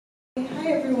Hi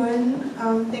everyone,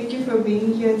 thank you for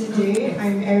being here today.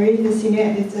 I'm Erin, the senior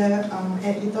editor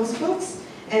at Ethos Books,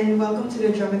 and welcome to the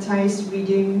dramatized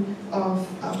reading of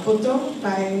Potong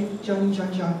by Johnny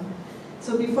Jon Jon.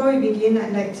 So before we begin,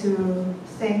 I'd like to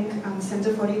thank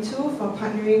Center 42 for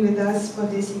partnering with us for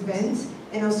this event,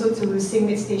 and also to Sing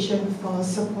Mid Station for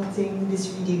supporting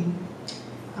this reading.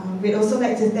 We'd also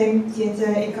like to thank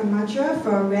Teater Ekamatra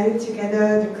for rallying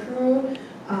together the crew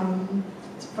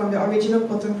from the original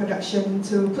Potong production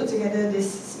to put together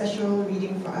this special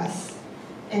reading for us.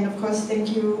 And of course,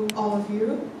 thank you, all of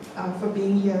you, for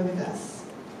being here with us.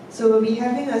 So we'll be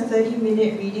having a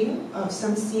 30-minute reading of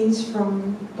some scenes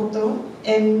from Potong,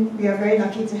 and we are very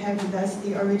lucky to have with us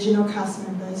the original cast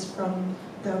members from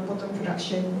the Potong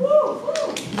production.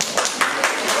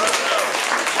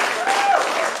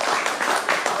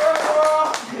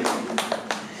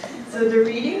 So the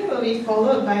reading will be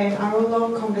followed by an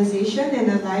hour-long conversation and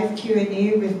a live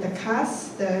Q&A with the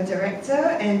cast, the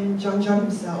director, and Jon Jon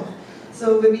himself.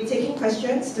 So we'll be taking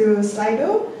questions through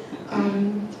Slido.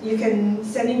 You can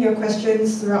send in your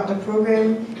questions throughout the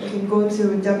program. You can go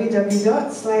to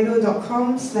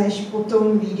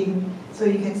www.slido.com/potongreading, so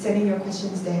you can send in your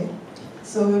questions there.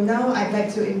 So now I'd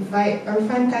like to invite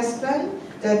Irfan Kasban,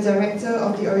 the director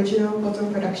of the original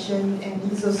Potong production, and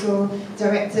he's also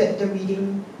directed the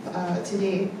reading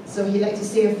today. So he'd like to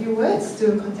say a few words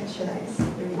to contextualize the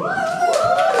reading.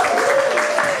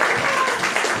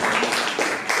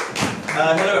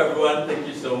 Hello everyone, thank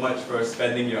you so much for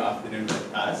spending your afternoon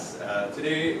with us.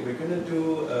 Today we're going to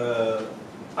do a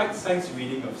bite-sized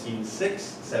reading of scenes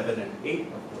 6, 7, and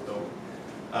 8 of Potong.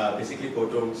 Basically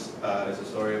Potong is a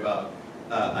story about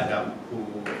Adam, who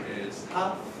is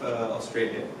half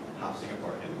Australian, half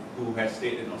Singaporean, who has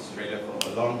stayed in Australia for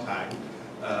a long time,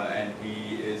 and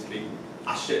he is being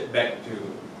ushered back to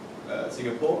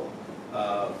Singapore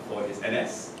for his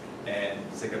NS and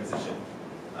circumcision.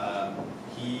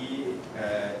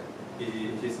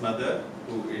 His mother,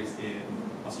 who is in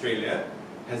Australia,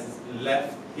 has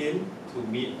left him to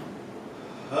meet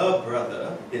her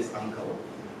brother, his uncle,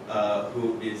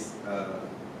 who is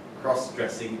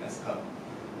cross-dressing as her,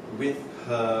 with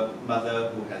her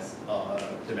mother who has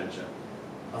dementia.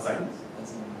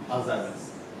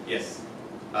 Alzheimer's. Yes.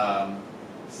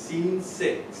 Scene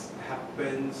 6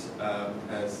 happens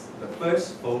as the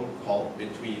first phone call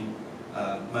between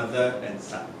mother and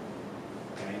son.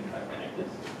 Can I try to connect this?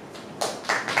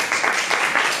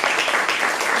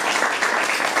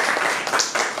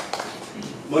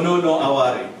 Mono no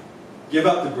awari. Give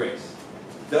up the grace.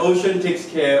 The ocean takes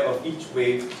care of each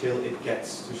wave till it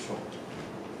gets to shore.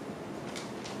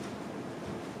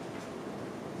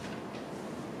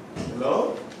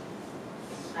 Hello?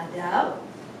 Adam?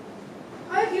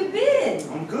 How have you been?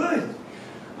 I'm good.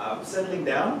 Settling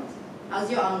down. How's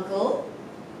your uncle?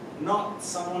 Not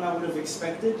someone I would have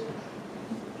expected.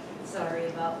 Sorry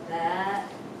about that.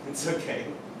 It's okay.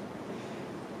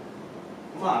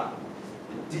 Ma,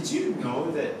 did you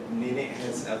know that Nenek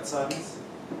has Alzheimer's?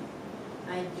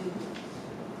 I do.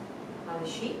 How is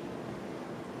she?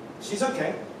 She's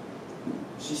okay.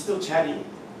 She's still chatty,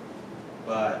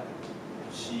 but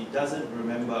she doesn't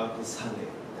remember Uncle Salif.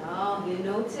 Oh, you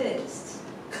noticed.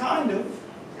 Kind of.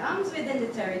 Comes within the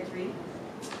territory.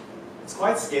 It's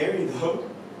quite scary though,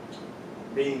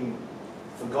 being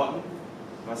forgotten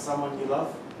by someone you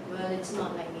love. Well, it's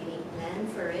not like we need plan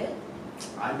for it.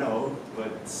 I know,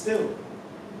 but still,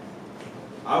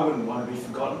 I wouldn't want to be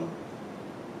forgotten.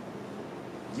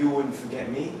 You wouldn't forget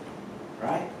me,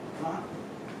 right? Come on.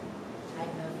 I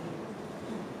love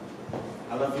you.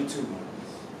 I love you too, Mom.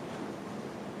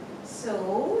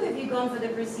 So, have you gone for the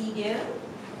procedure?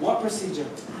 What procedure?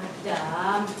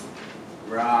 Adam.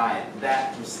 Right,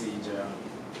 that procedure.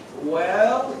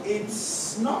 Well,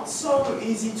 it's not so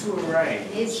easy to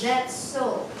arrange. Is that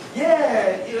so?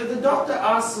 Yeah, the doctor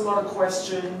asks a lot of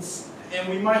questions, and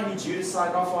we might need you to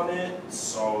sign off on it,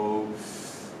 so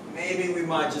maybe we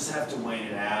might just have to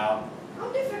wait it out. How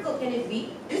difficult can it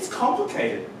be? It's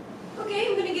complicated. Okay,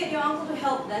 I'm gonna get your uncle to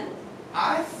help then.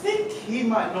 I think he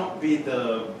might not be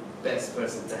the best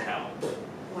person to help.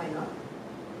 Why not?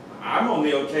 I'm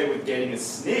only okay with getting a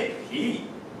snip.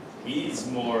 He's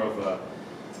more of a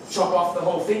chop off the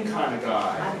whole thing kind of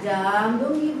guy. Adam,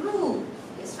 don't be rude.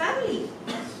 It's family.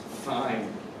 Fine.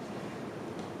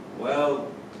 Well,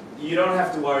 you don't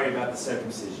have to worry about the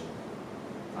circumcision.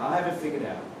 I'll have it figured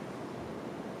out.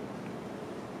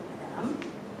 Adam?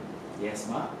 Yes,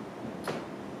 Ma?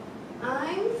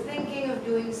 I'm thinking of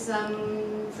doing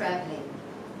some traveling.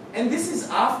 And this is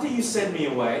after you send me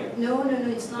away. No,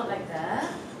 it's not like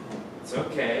that. It's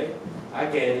okay. I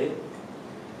get it.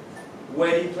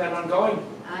 Where do you plan on going?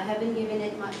 I haven't given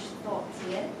it much thought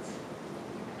yet.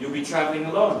 You'll be traveling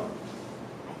alone.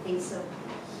 I think so.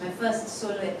 My first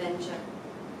solo adventure.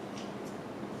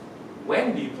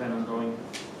 When do you plan on going?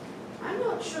 I'm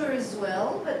not sure as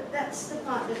well, but that's the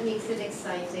part that makes it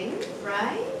exciting,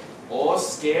 right? Or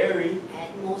scary.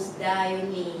 At most die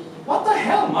only. What the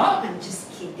hell, Ma? I'm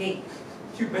just kidding.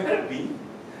 You better be.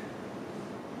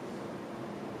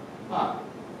 Ma,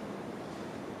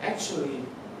 actually,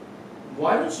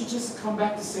 why don't you just come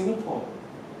back to Singapore?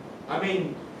 I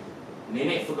mean,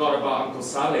 Nenek forgot about Uncle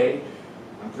Saleh.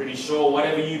 I'm pretty sure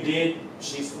whatever you did,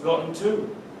 she's forgotten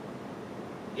too.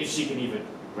 If she can even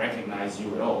recognize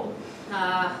you at all.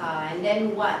 And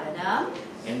then what, Adam?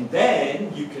 And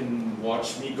then you can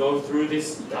watch me go through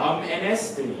this dumb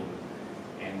NS thing.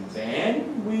 And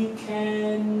then we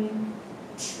can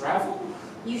travel?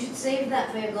 You should save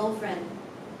that for your girlfriend.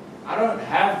 I don't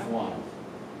have one.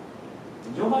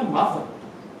 You're my mother.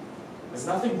 There's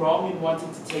nothing wrong in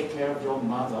wanting to take care of your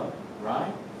mother,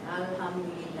 right?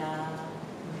 Alhamdulillah.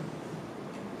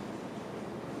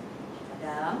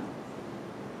 Adam,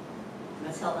 you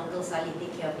must help Uncle Salif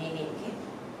take care of Nenek, okay?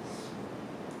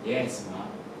 Yes, Ma.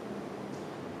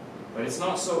 But it's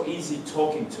not so easy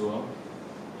talking to her.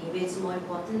 Maybe it's more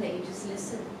important that you just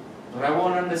listen. But I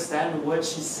won't understand the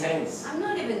words she says. I'm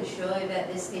not even sure if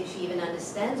at this stage she even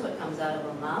understands what comes out of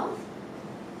her mouth.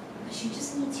 But she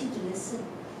just needs you to listen.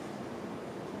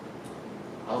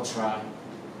 I'll try.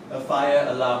 A fire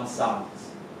alarm sounds.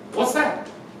 What's that?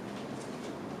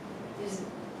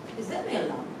 Is that my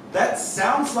alarm? That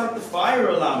sounds like the fire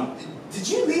alarm. Did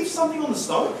you leave something on the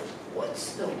stove? What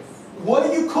stove? What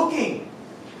are you cooking?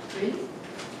 Really?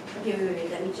 Okay,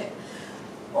 wait, let me check.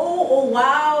 Oh,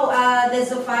 wow,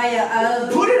 there's a fire.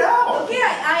 Put it out! Okay,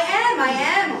 I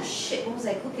am. Oh shit, what was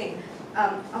I cooking?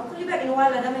 I'll call you back in a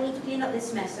while, Adam. I need to clean up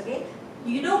this mess, okay?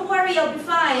 You don't worry, I'll be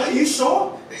fine. Are you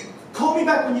sure? Call me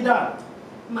back when you're done.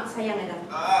 Mak sayang, Adam.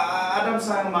 Adam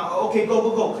sayang mak. Okay,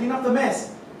 go. Clean up the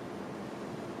mess.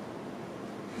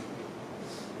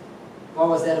 What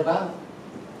was that about?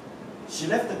 She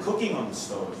left the cooking on the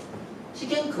stove. She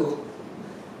can cook,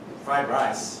 Fried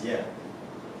rice, yeah.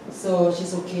 so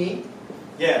she's okay.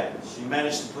 Yeah, she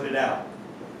managed to put it out.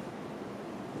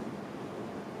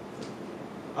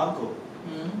 Uncle,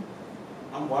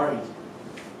 I'm worried.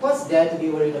 What's there to be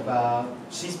worried about?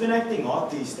 She's been acting odd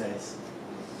these days.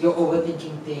 You're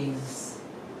overthinking things.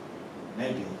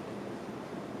 Maybe.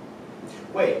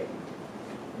 Wait,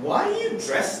 why are you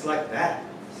dressed like that?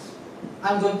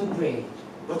 I'm going to pray.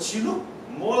 But you look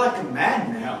more like a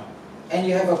man now. And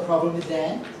you have a problem with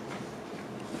that?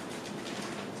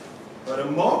 But a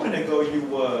moment ago you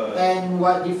were... And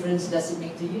what difference does it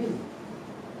make to you?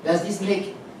 Does this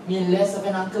make me less of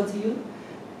an uncle to you?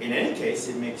 In any case,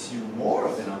 it makes you more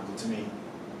of an uncle to me.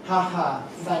 Haha,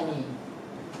 funny.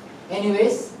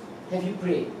 Anyways, have you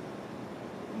prayed?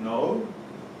 No,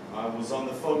 I was on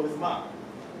the phone with Mark.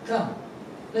 Come,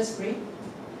 let's pray.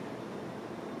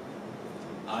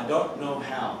 I don't know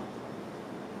how.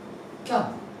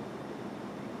 Come.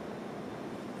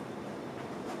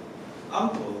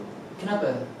 Uncle,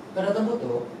 Kenapa? Kau datang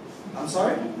foto? I'm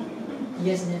sorry?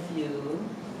 Yes, nephew.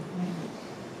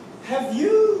 Have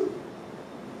you...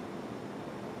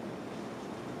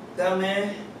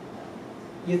 Dame?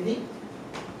 You think?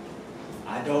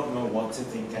 I don't know what to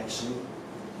think actually.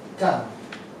 Come,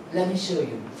 let me show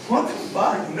you. What the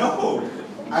fuck? No!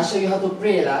 I'll show you how to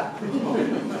pray lah.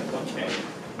 Okay.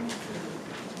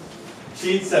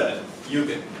 Scene 7.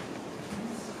 Yugen.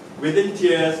 Within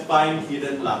tears find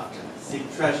hidden laughter, seek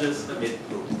treasures amid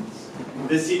ruins.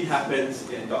 This scene happens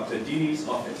in Dr. Dini's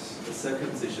office, the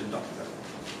circumcision doctor.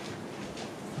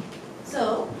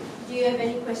 So, do you have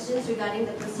any questions regarding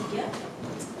the procedure?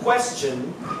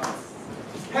 Question,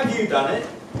 have you done it?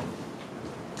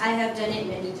 I have done it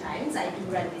many times. I do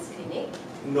run this clinic.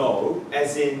 No,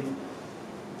 as in,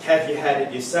 have you had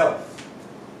it yourself?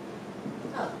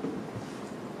 Oh.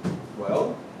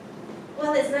 Well,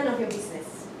 Well, it's none of your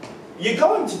business. you're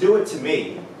going to do it to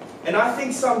me, and I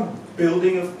think some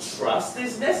building of trust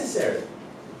is necessary.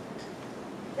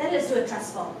 Then let's do a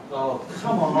trust fall. Oh,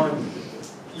 come on.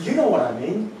 You know what I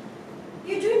mean.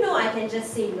 You do know I can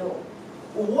just say no.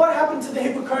 What happened to the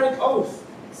Hippocratic Oath?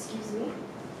 Excuse me?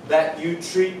 That you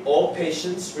treat all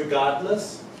patients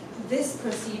regardless? This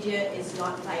procedure is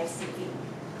not life-saving.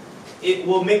 It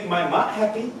will make my mat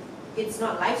happy. It's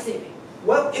not life-saving.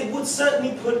 Well, it would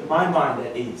certainly put my mind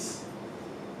at ease.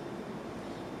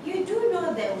 You do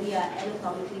know that we are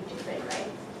anatomically different,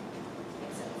 right?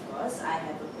 Except, of course, I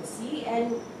have a pussy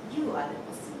and you are the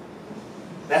pussy.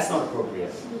 That's not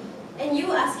appropriate. And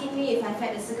you asking me if I've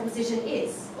had a circumcision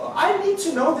is. Well, I need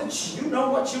to know that you know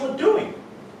what you are doing.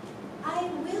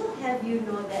 have you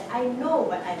know that I know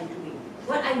what I'm doing,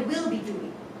 what I will be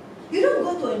doing. You don't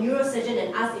go to a neurosurgeon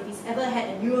and ask if he's ever had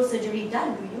a neurosurgery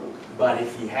done, do you? But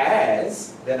if he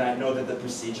has, then I know that the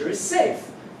procedure is safe,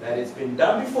 that it's been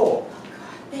done before.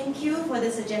 Thank you for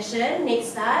the suggestion.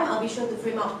 Next time, I'll be sure to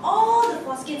frame out all the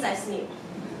foreskins I've snipped.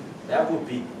 That would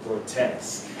be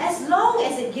grotesque. As long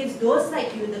as it gives those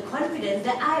like you the confidence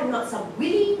that I am not some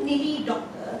willy-nilly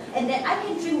doctor and that I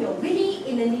can trim your willy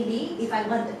in a nilly if I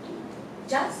wanted to.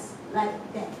 Just like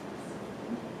that.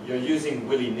 You're using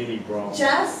willy-nilly, bro.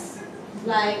 Just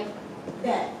like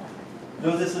that.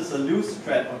 Notices a loose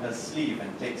thread on her sleeve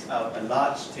and takes out a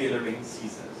large tailoring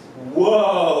scissors.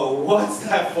 Whoa, what's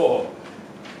that for?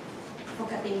 For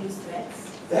cutting loose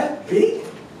threads. That big?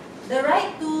 The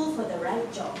right tool for the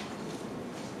right job.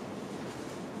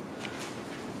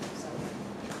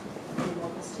 Any more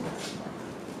questions?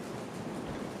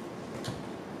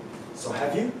 So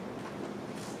have you?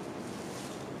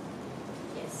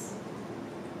 Yes.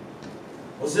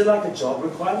 Was it like a job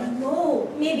requirement? No,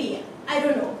 maybe. I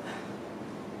don't know.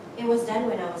 It was done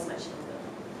when I was much younger.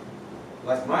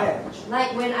 Like my age?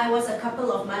 Like when I was a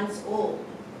couple of months old.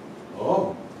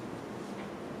 Oh.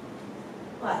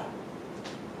 Why?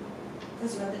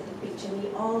 Because you wanted to picture me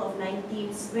all of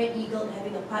 19, spread-eagled,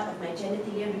 having a part of my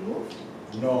genitalia removed?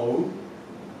 No.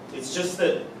 It's just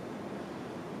that...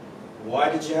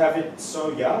 Why did you have it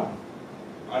so young?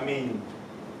 I mean,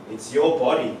 it's your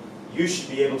body. You should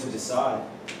be able to decide.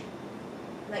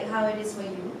 Like how it is for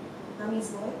you, Mummy's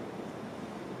boy?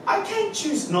 I can't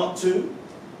choose not to.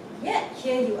 Yet,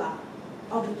 here you are,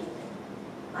 obligated.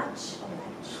 Much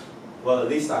obliged. Well, at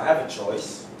least I have a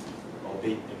choice.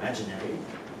 Albeit imaginary.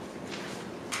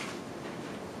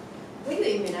 Were you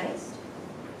immunized?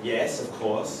 Yes, of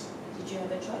course. Did you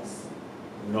have a choice?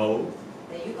 No.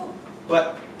 There you go.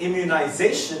 But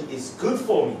immunization is good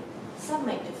for me. Some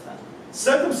might differ.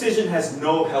 Circumcision has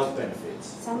no health benefits.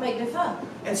 Some might differ.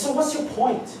 And so what's your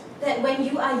point? That when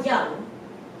you are young,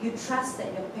 you trust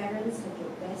that your parents have your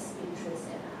best interests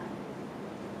at heart.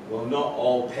 Well, not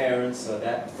all parents are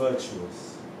that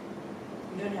virtuous.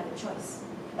 You don't have a choice.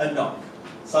 A knock.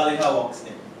 Saleha walks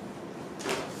in.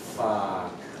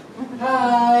 Fuck.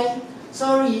 Hai,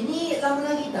 sorry, ni lama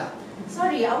lagi tak?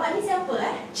 Sorry, awak ni siapa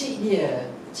Cik dia.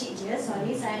 Cik dia,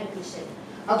 sorry, saya ada patient.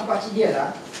 Aku pakcik dia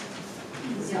lah.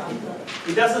 He's your uncle.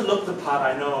 He doesn't look the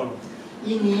part I know.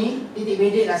 Ini titik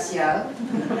bedek lah sial.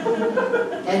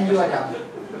 And you Adam,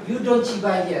 you don't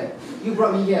cibai here. You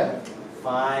brought me here.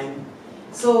 Fine.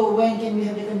 So when can we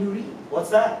have the kenduri?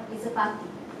 What's that? It's a party.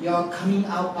 Your coming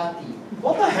out party.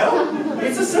 What the hell?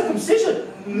 It's a circumcision,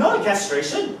 not a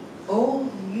castration. Oh,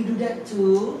 you do that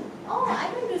too? Oh, I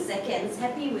don't do seconds.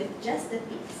 Happy with just the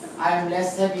tips. I'm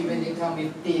less happy when they come with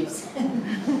tips.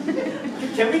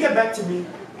 Can we get back to me?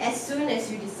 As soon as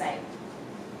you decide.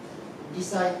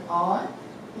 Decide on?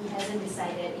 He hasn't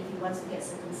decided if he wants to get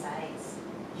circumcised.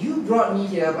 You brought me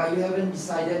here, but you haven't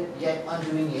decided yet on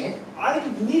doing it. I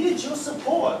needed your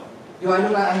support. Do I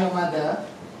look like I'm your mother?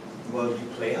 Well, you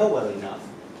play her well enough.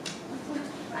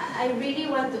 I really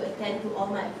want to attend to all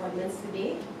my appointments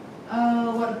today.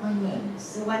 What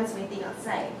appointments? The ones waiting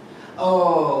outside.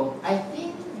 Oh, I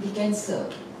think they cancel.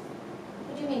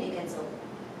 What do you mean they cancel?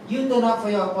 You turn up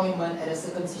for your appointment at a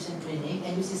circumcision clinic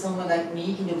and you see someone like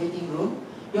me in the waiting room,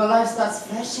 your life starts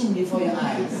flashing before your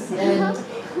eyes and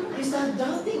you start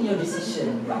doubting your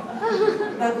decision.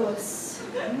 Bagus.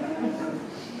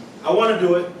 I want to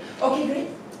do it. Okay, great.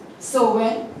 So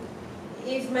when?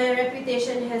 If my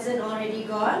reputation hasn't already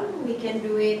gone, we can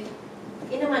do it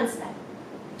in a month's time.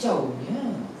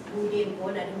 Jauhnya. Udin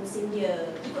pun ada musim dia.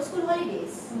 Ikut school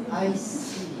holidays. I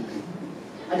see.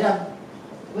 Adam,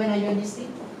 when are you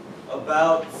enlisting?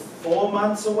 About 4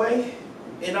 months away.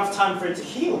 Enough time for it to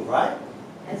heal, right?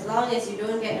 As long as you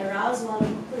don't get aroused while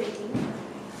operating.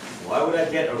 Why would I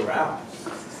get aroused?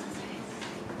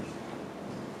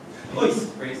 He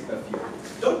sprays perfume.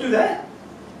 Don't do that.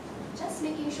 Just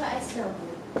making sure I smell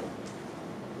good.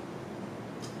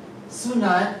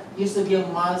 Sunat used to be a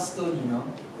milestone, you know.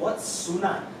 What's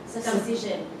sunat?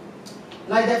 Circumcision.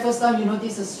 Like that first time you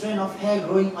notice a strand of hair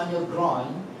growing on your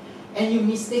groin and you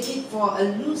mistake it for a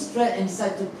loose thread and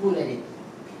decide to pull at it.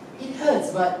 It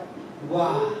hurts, but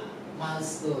wow,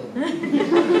 milestone.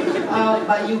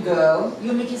 But you girl,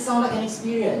 you make it sound like an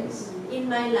experience. In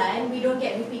my line, we don't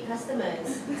get repeat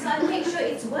customers. So I make sure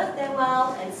it's worth their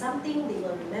while and something they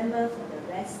will remember for the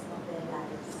rest of their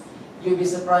lives. You'll be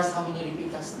surprised how many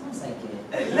repeat customers I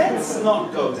get. Let's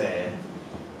not go there.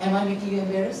 Am I making you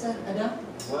embarrassed, Adam?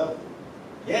 Well,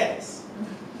 yes.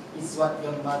 It's what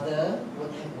your mother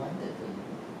would have wanted for you.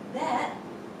 That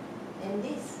and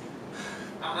this.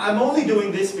 I'm only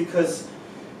doing this because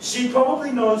She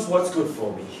probably knows what's good for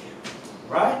me,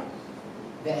 right?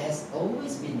 That has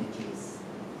always been the case.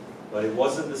 But it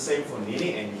wasn't the same for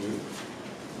Nenek and you.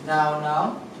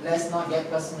 Now, let's not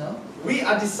get personal. We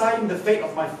are deciding the fate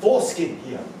of my foreskin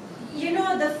here. You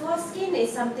know, the foreskin is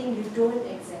something you don't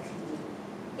exactly need.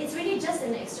 It's really just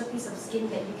an extra piece of skin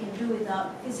that you can do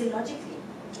without physiologically,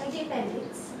 like the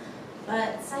appendix.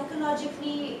 But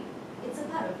psychologically, it's a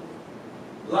part of you.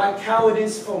 Like how it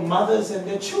is for mothers and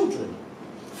their children,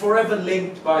 forever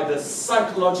linked by the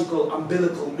psychological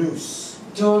umbilical noose.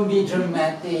 Don't be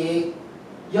dramatic.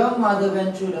 Your mother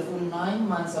went through the full 9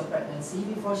 months of pregnancy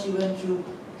before she went through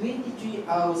 23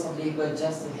 hours of labor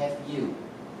just to have you.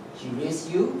 She raised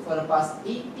you for the past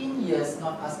 18 years,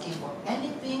 not asking for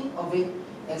anything of it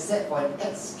except for an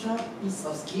extra piece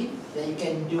of skin that you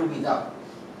can do without.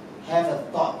 Have a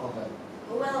thought for her.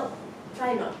 Well,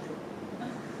 try not to.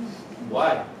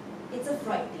 Why? It's a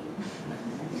Freud thing.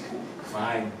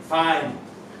 Fine, fine.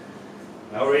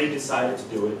 I already decided to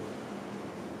do it.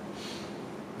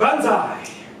 Banzai!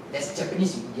 That's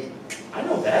Japanese, you idiot. I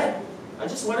know that. I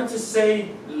just wanted to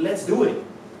say, let's do it.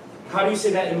 How do you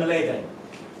say that in Malay then?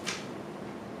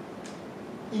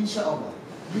 Inshallah.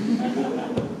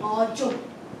 Or jump,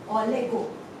 or let go,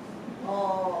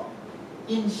 or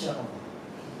Inshallah.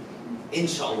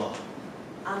 Inshallah.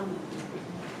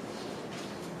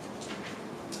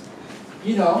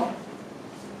 You know,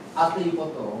 after you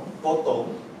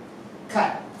potong,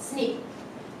 cut. snip.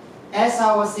 As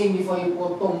I was saying before you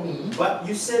potong me, But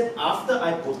you said after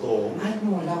I potong. I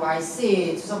know lah what I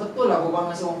said. Susah betul lah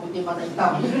berbual dengan si orang putih patah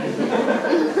hitam.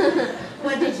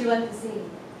 What did you want to say?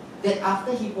 That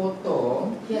after he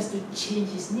potong, he has to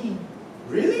change his name.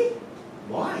 Really?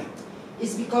 Why?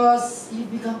 It's because you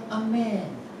become a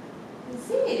man. Is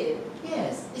it?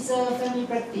 Yes, it's a family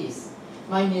practice.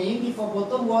 My name before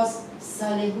potong was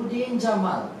Salehuddin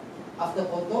Jamal. After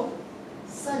potong,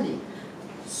 Salif.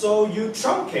 So you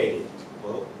truncated.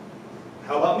 Well,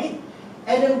 how about me?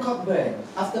 Adam Cockburn.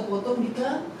 After potong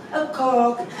become a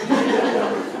cock.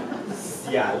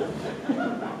 Sial.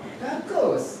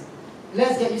 Bagus.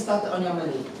 Let's get you started on your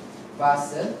Malay.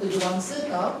 Bahasa tujuh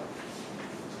bangsa kau.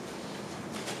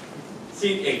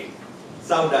 Scene 8.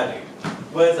 Saudade.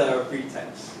 Words are a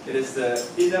pretense. It is the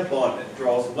inner bond that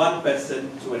draws one person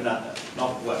to another,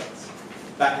 not words.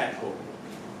 Back at home.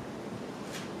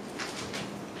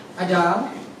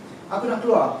 Adam, aku nak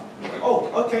keluar. Oh,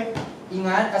 okay.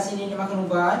 Ingat kasih Nenek makan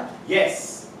ubat.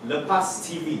 Yes. Lepas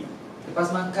TV.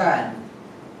 Lepas makan.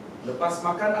 Lepas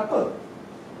makan apa?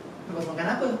 Lepas makan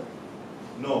apa?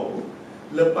 No.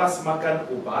 Lepas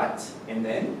makan ubat and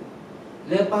then?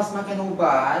 Lepas makan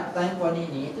ubat, time for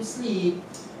Nenek to sleep.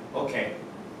 Okay.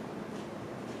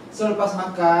 So lepas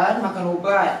makan, makan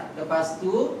ubat. Lepas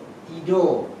tu,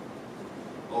 tidur.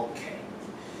 Okay.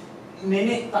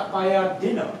 Nenek tak payah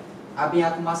dinner. Habis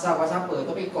aku masak buat siapa?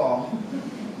 Topik kong.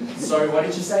 Sorry, what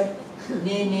did you say?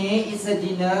 Nenek eats her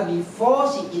dinner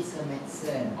before she eats her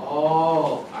medicine.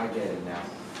 Oh, I get it now.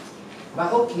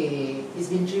 But okay,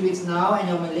 it's been 3 weeks now and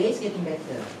your Malay is getting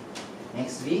better.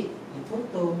 Next week, you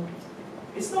potong.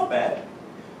 It's not bad.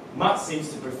 Mat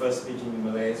seems to prefer speaking in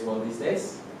Malay as well these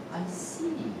days. I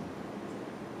see.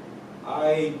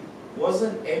 I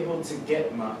wasn't able to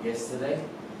get Mat yesterday.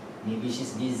 Maybe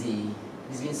she's busy.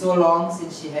 It's been so long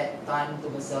since she had time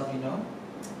to herself, you know.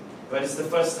 But it's the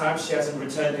first time she hasn't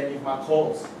returned any of my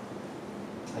calls.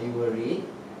 Are you worried?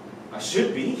 I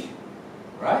should be,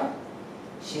 right?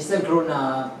 She's a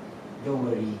grown-up. Don't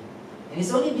worry. And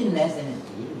it's only been less than a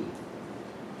day.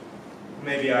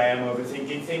 Maybe I am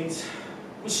overthinking things.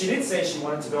 She did say she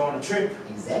wanted to go on a trip.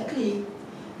 Exactly.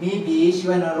 Maybe she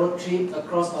went on a road trip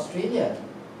across Australia.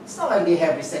 It's not like they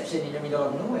have reception in the middle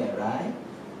of nowhere, right?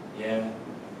 Yeah,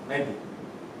 maybe.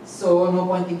 So no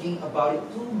point thinking about it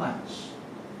too much.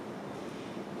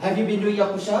 Have you been doing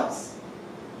your push-ups?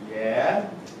 Yeah,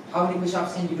 How many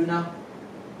push-ups can you do now?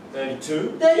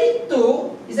 32.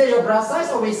 32? Is that your bra size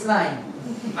or waistline?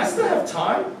 I still have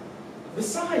time.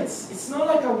 Besides, it's not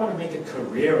like I want to make a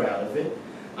career out of it.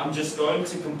 I'm just going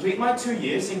to complete my 2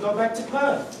 years and go back to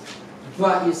Perth.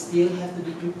 But you still have to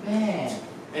be prepared.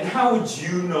 And how would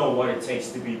you know what it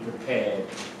takes to be prepared?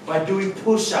 By doing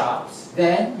push-ups?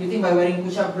 Then, you think by wearing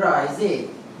push-up bra, is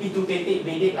it? Itu titik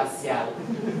bedek lah sial.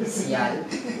 Sial.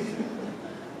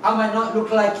 I might not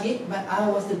look like it, but I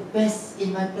was the best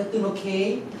in my platoon,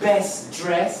 okay? Best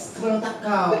dressed. Kalau tak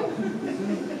kau.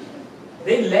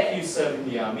 They let you serve in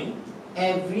the army.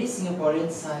 Every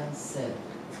Singaporean son served.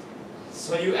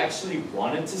 So you actually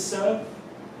wanted to serve?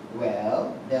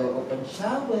 Well, there were open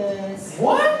showers.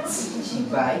 What?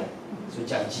 Cibai. So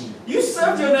judgy. You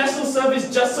served your national service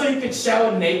just so you could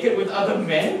shower naked with other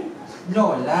men?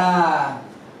 No lah.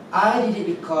 I did it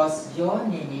because your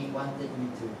Nenek wanted me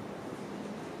to.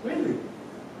 Really?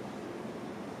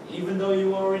 Even though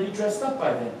you were already dressed up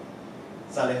by then?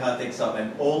 Saleha takes out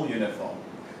an old uniform.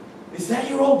 Is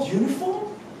that your old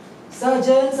uniform?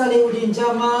 Sergeant Salehuddin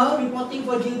Jamal reporting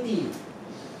for duty.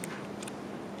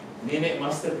 Nenek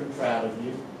must have been proud of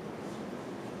you.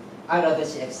 I'd rather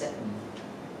she accept me.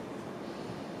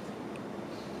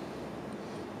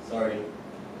 Sorry.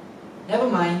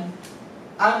 Never mind.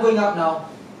 I'm going out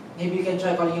now. Maybe you can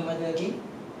try calling your mother again?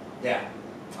 Yeah,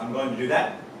 I'm going to do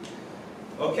that.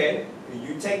 Okay,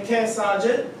 you take care,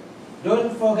 Sergeant.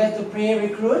 Don't forget to pray,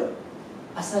 recruit.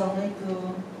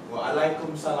 Assalamualaikum.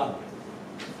 Waalaikumsalam.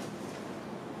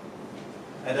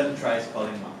 Adam tries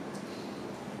calling Mom.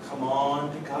 Come on,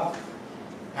 pick up.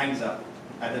 Hangs up.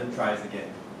 Adam tries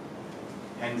again.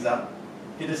 Hangs up.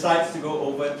 He decides to go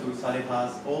over to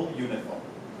Saleha's old uniform.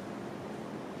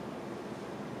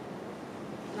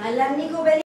 Malam ni kau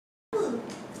balik apa?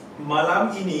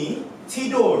 Malam ini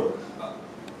tidur.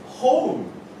 Home.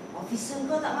 Officer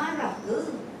kau tak marah ke?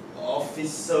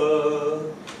 Officer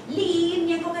Lim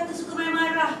yang kau kata suka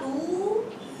marah-marah tu.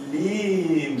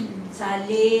 Lim.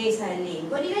 Salif.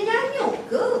 Kau ni dah nyanyuk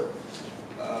ke?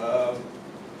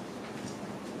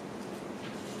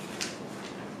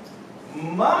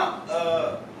 Mak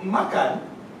makan.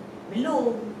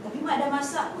 Belum. Tapi mak dah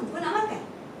masak pun. Kau nak makan?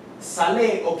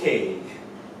 Saleh okey.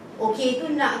 Okey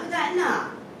tu nak ke tak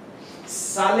nak?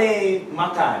 Saleh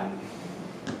makan.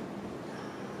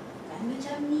 Kan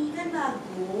macam ni kan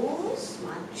bagus.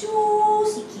 Macu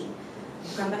sikit.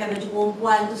 Bukan pakai baju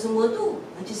perempuan tu semua tu.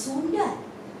 Macam sundan.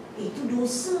 Itu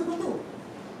dosa kau tu.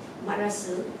 Mak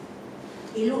rasa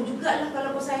elok jugalah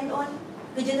kalau kau sign on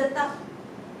kerja tetap.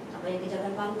 Tak payah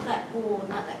kejarkan pangkat pun.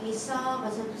 Mak tak kisah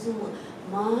pasal tu semua.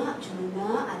 Mak cuma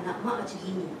nak anak mak macam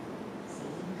gini.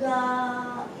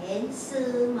 Sigap,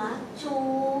 handsome, macho.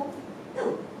 Tu.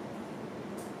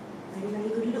 Mari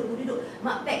kau duduk.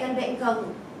 Mak packkan beg kau tu.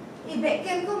 Beg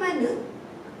camp kau mana?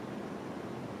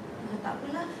 Tak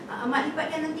apalah. Mak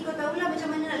lipatkan nanti kau tahulah macam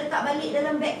mana nak letak balik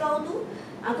dalam beg kau tu.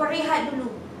 Kau rehat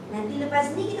dulu. Nanti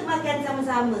lepas ni kita makan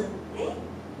sama-sama.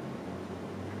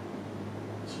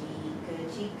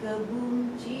 Cika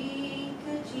boom,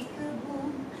 cika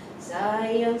boom.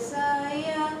 Sayang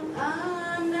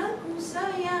anakku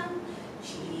sayang.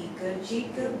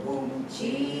 Cika boom,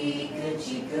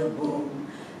 cika boom.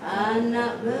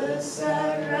 Anak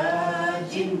besar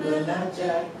rajin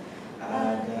belajar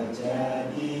agar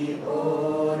jadi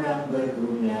orang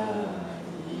berguna.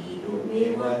 Hidup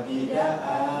mewah tidak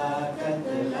akan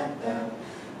terlantar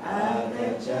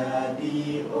agar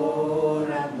jadi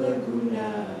orang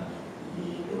berguna.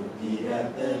 Hidup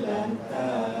tidak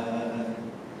terlantar.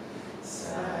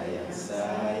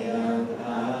 Sayang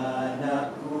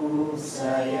anakku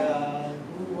sayang,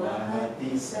 buah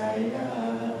hati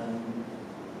sayang.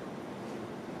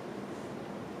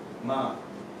 Mak.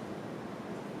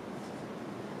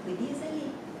 Apa dia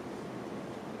Salif?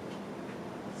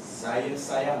 Saya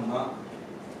sayang Mak.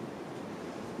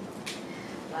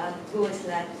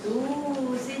 Baguslah tu.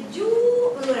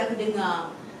 Sejuk perut aku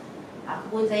dengar. Aku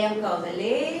pun sayang kau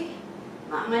Salif.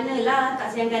 Mak manalah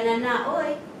tak sayangkan anak,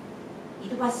 oi.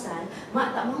 Itu pasal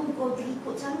mak tak mahu kau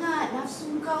terikut sangat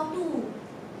nafsu kau tu.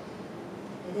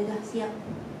 Dah, siap.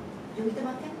 Jom kita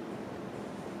makan.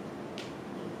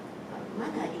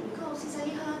 Mana adik kau si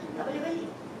Saleha tu tak balik-balik?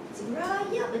 Si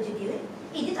berayap aja dia.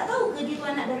 Dia tak tahu ke dia tu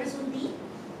anak darah sunti?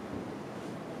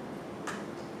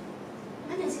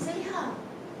 Mana si Saleha?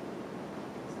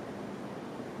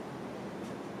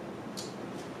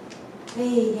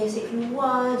 Dia asyik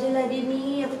keluar je lah dia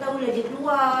ni. Aku tahulah dia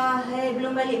keluar.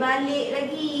 Belum balik-balik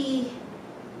lagi.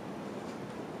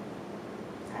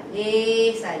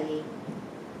 Salif.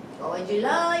 Bawa je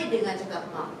lah dengar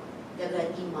cakap mak. Jaga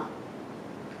hati mak.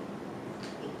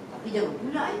 Tapi jangan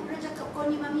pula pernah cakap kau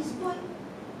ni mami's boy.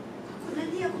 Takut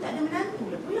nanti aku tak ada menantu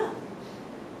dah pula.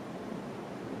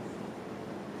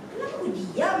 Kenapa kau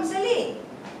diam Salif?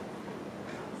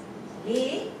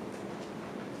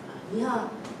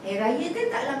 Ya, hari raya kan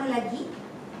tak lama lagi.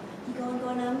 Nanti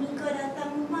kawan-kawan Ami kau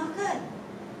datang rumah kan.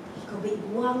 Kau baik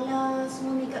buanglah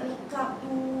semua makeup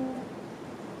tu.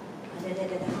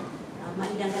 Dah. Mak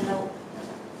hidangkan lauk.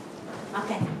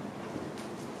 Makan.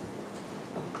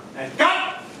 And cut!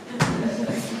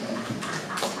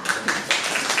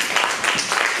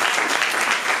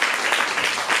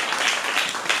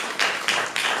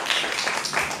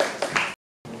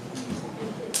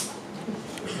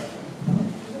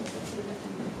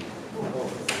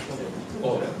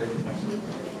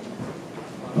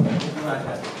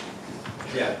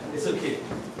 Yeah, it's okay.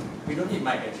 We don't need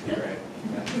mic actually, right?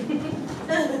 Yeah.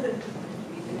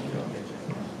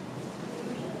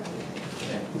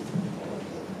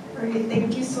 Great,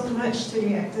 thank you so much to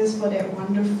the actors for that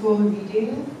wonderful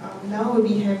reading. Now we'll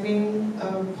be having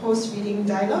a post-reading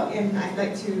dialogue, and I'd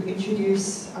like to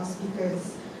introduce our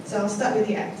speakers. So I'll start with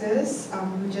the actors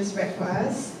who just read for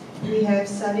us. We have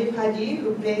Salif Hardie,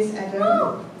 who plays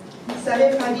Adam.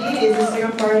 Salif Hardie is a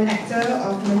Singaporean actor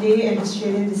of Malay and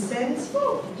Australian descent.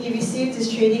 He received his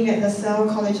training at LaSalle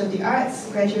College of the Arts,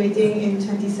 graduating in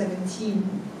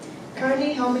 2017.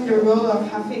 Currently helming the role of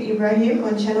Hafid Ibrahim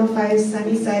on Channel 5's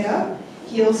Sunny Side Up,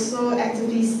 he also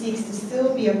actively seeks to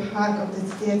still be a part of the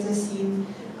theatre scene,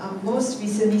 most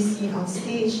recently seen on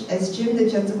stage as Jim the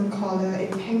Gentleman Caller in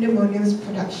Pandemonium's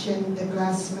production, The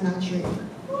Glass Menagerie.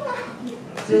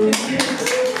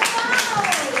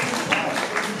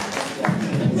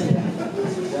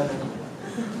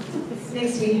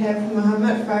 Next we have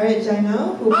Muhammad Farah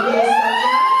Jainal, who plays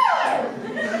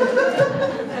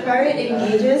Bagharib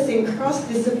engages in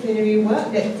cross-disciplinary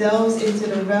work that delves into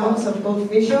the realms of both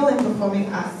visual and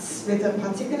performing arts, with a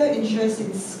particular interest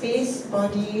in space,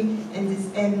 body,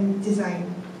 and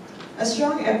design. A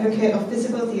strong advocate of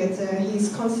physical theatre, he is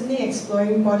constantly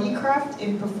exploring bodycraft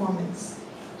in performance.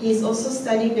 He is also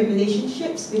studying the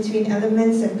relationships between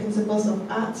elements and principles of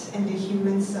art and the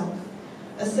human self,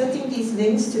 asserting these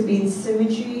links to be in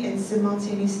symmetry and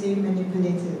simultaneously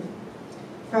manipulative.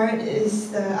 Farah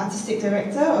is the artistic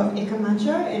director of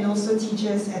Ekamatra and also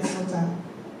teaches at Teater.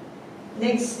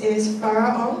 Next is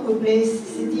Farah Ong, who plays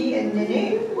Siti and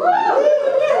Nenek.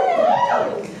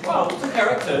 Wow, two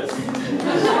characters.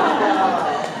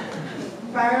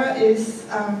 Farah is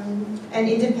an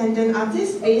independent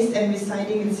artist based and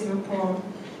residing in Singapore.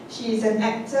 She is an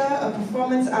actor, a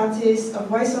performance artist, a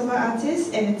voiceover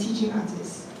artist, and a teaching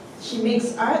artist. She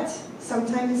makes art,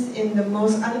 sometimes in the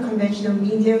most unconventional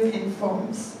medium and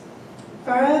forms.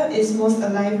 Farah is most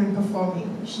alive when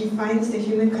performing. She finds the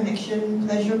human connection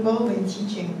pleasurable when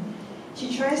teaching.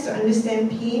 She tries to understand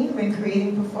pain when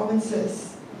creating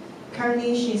performances.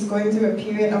 Currently, she is going through a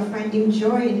period of finding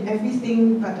joy in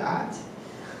everything but art.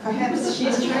 Perhaps she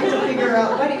is trying to figure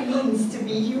out what it means to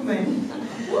be human.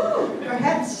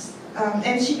 Perhaps,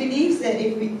 and she believes that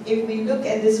if we look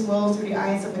at this world through the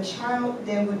eyes of a child,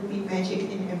 there would be magic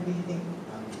in everything.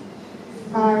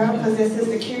 Farah possesses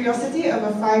the curiosity of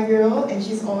a 5-year-old, and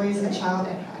she's always a child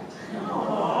at heart.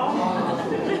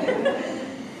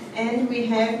 And we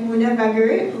have Munah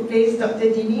Bagharib, who plays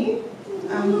Dr. Dini.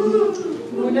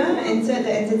 Munah entered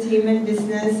the entertainment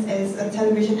business as a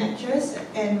television actress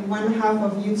and one half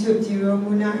of YouTube duo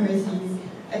Munah Hardie,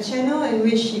 a channel in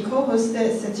which she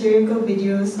co-hosted satirical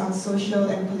videos on social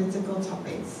and political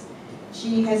topics.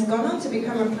 She has gone on to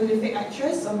become a prolific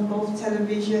actress on both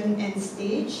television and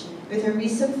stage, with her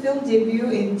recent film debut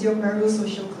in Tiong Bahru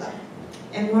Social Club,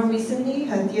 and more recently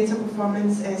her theatre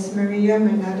performance as Maria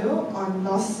Menado on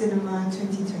Lost Cinema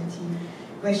 2020,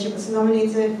 where she was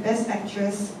nominated Best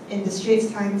Actress in the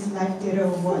Straits Times Live Theatre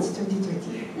Awards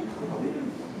 2020.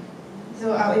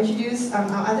 So I'll introduce our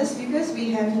other speakers.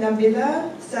 We have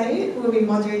Nabilah Said, who will be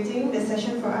moderating the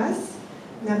session for us.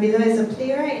 Nabilah is a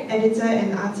playwright, editor,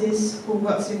 and artist who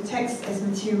works with text as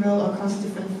material across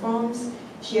different forms.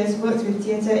 She has worked with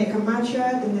Teater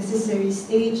Ekamatra, The Necessary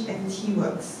Stage, and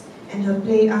T-Works, and her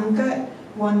play Angkat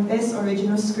won Best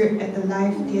Original Script at the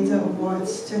Live Theatre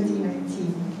Awards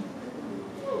 2019.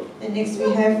 And next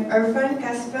we have Irfan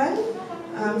Kasban.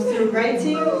 Through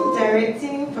writing,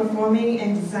 directing, performing,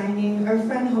 and designing,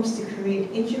 Irfan hopes to create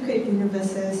intricate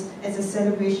universes as a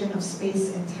celebration of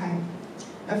space and time.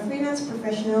 A freelance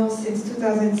professional since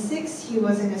 2006, he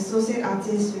was an associate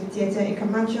artist with Teater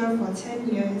Ekamatra for 10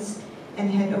 years and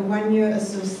had a 1-year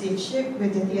associateship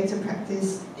with the theatre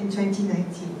practice in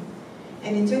 2019.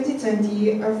 And in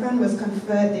 2020, Irfan was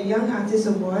conferred the Young Artist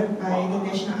Award by the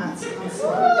National Arts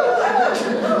Council.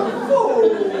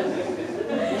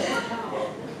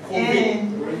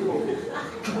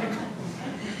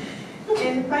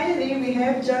 And finally, we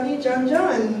have Johnny Jon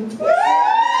Jon.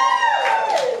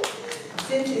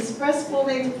 Since his first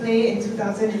full-length play in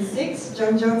 2006,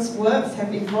 Jon Jon's works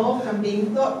have evolved from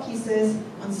being thought pieces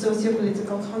on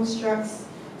socio-political constructs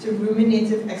to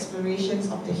ruminative explorations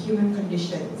of the human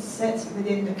condition, set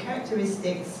within the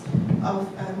characteristics of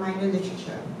minor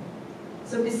literature.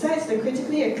 So besides the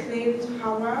critically acclaimed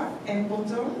Farah and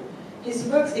Potong, his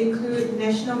works include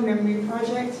National Memory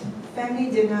Project, Family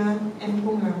Dinner, and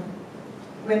Munah.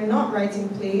 When not writing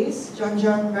plays, Jon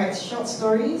Jon writes short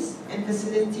stories and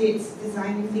facilitates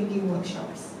design thinking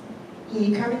workshops.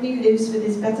 He currently lives with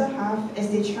his better half as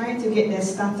they try to get their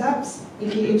startups,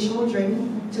 aka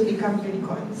children, to become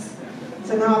unicorns.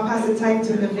 So now I'll pass the time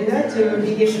to Nabilah to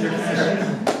begin the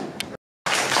session.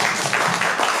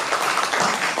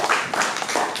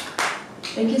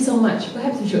 Thank you so much.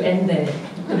 Perhaps we should end there.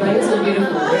 The bio is so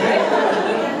beautiful, right?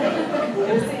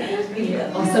 It's really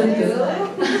awesome to...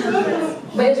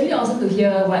 But it's really awesome to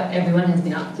hear what everyone has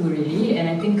been up to, really. And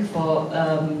I think for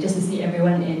just to see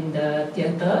everyone in the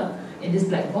theatre, in this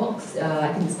black box,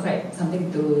 I think it's quite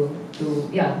something to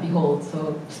behold.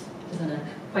 So just want to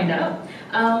point out.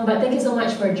 But thank you so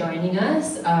much for joining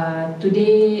us.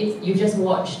 Today, you just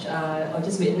watched or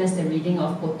just witnessed the reading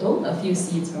of Potong, a few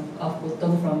scenes of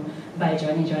Potong by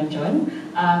Johnny Jon Jon.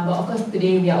 But of course,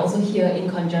 today we are also here in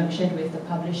conjunction with the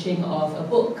publishing of a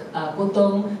book,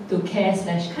 Potong to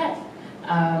Care/Cut,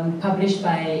 published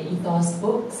by Ethos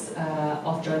Books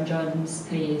of Jon Jon's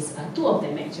plays, two of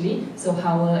them actually, so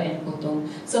Hawa and Potong.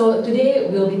 So today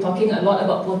we'll be talking a lot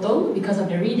about Potong because of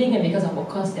the reading and because of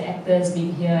course the actors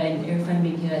being here and Irfan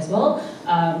being here as well.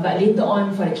 But later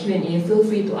on for the Q&A, feel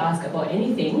free to ask about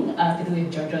anything to do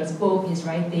with Jon Jon's book, his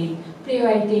writing,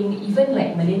 playwriting, even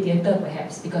like Malay theatre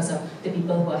perhaps, because of the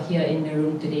people who are here in the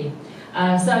room today.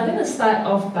 So I'm going to start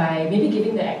off by maybe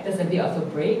giving the actors a bit of a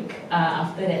break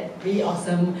after that really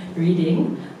awesome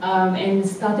reading, and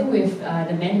starting with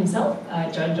the man himself,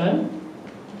 Jon Jon.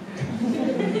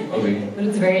 Okay. He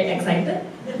looks very excited.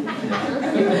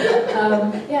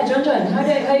 Yeah, Jon Jon, how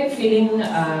are you feeling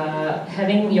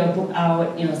having your book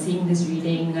out, seeing this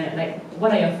reading? Like,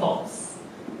 what are your thoughts?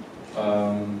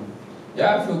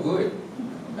 Yeah, I feel good.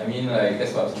 I mean, like,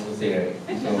 that's what I'm supposed to say, right?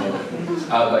 So,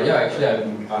 but yeah,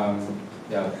 actually,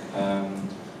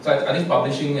 so I think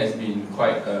publishing has been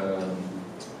quite a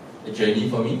journey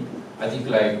for me. I think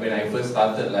like when I first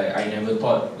started, like I never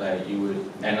thought like I would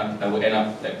end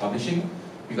up like publishing,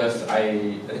 because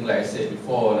I think like I said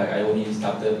before, like I only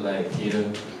started like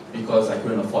theatre because I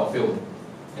couldn't afford film,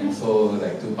 and so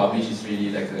like to publish is really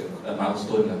like a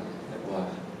milestone, like wow,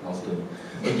 milestone.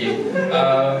 Okay,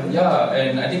 yeah,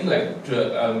 and I think like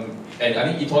and I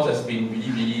think Ethos has been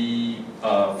really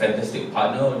fantastic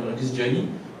partner on this journey,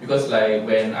 because like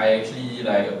when I actually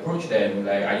like approached them,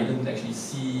 like I didn't actually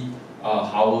see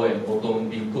Hawa and Potong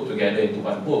being put together into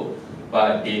one book,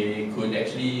 but they could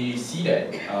actually see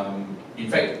that. In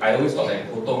fact, I always thought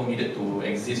that Potong needed to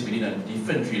exist within a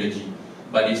different trilogy,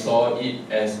 but they saw it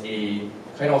as a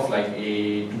kind of like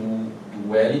a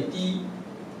duality.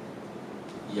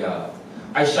 Yeah,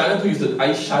 I shudder to use the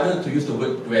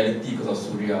word duality because of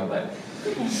Surya, but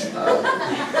It's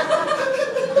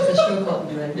a show called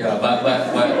Duality. yeah, but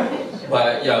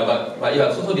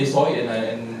yeah. So they saw it,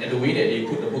 and the way that they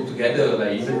put the book together,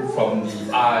 like even from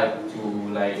the art to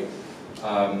like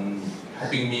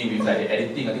helping me with like the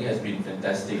editing, I think has been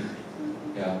fantastic.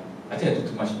 Yeah, I think I took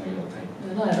too much of your time.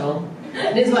 No, not at all.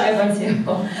 This is what everyone's here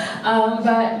for.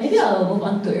 But maybe I'll move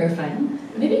on to Irfan.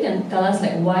 Maybe you can tell us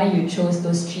like why you chose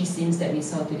those 3 scenes that we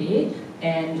saw today,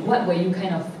 and what were you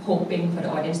kind of hoping for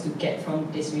the audience to get from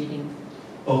this reading?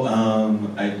 Oh,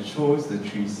 I chose the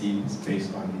 3 scenes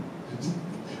based on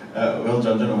well,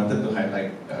 Jon Jon wanted to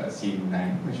highlight scene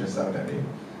 9, which was Saturday.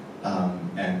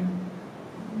 And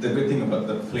the good thing about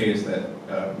the play is that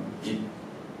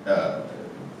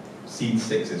scene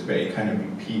 6 is where it kind of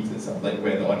repeats itself, like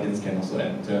where the audience can also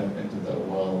enter into the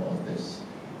world of this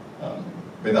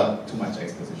without too much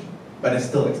exposition. But it's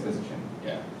still exposition,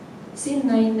 yeah. Scene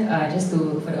 9, just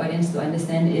for the audience to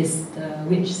understand, is the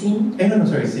which scene? No,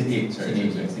 sorry, scene 8. Sorry.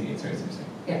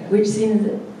 Yeah, which scene is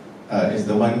it? Is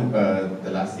the one, the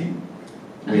last scene,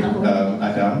 with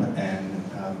Adam and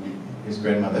his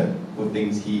grandmother, who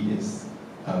thinks he is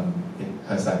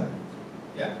her son.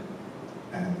 Yeah,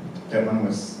 and that one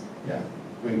was, yeah,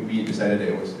 we decided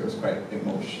it was quite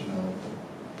emotional,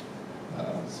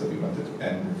 so we wanted to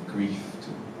end with grief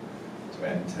to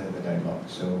enter the dialogue.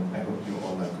 So I hope you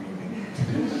all are grieving.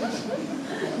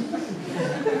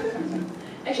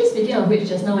 Actually, speaking of which,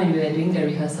 just now when we were doing the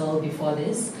rehearsal before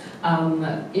this,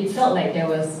 it felt like there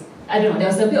was, there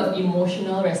was a bit of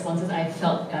emotional responses I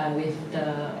felt with the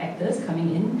actors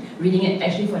coming in, reading it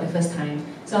actually for the first time.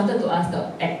 So I wanted to ask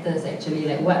the actors actually,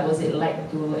 like what was it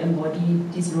like to embody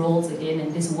these roles again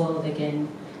and this world again?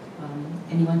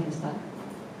 Anyone can start.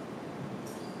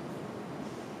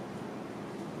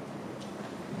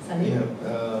 Salif?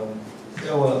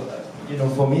 Yeah, well,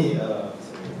 for me,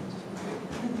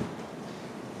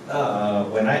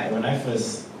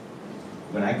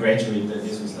 when I graduated,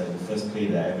 this was like the first play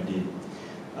that I ever did.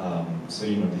 So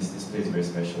this play is very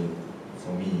special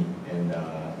for me, and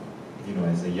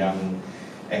as a young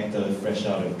actor fresh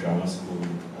out of drama school,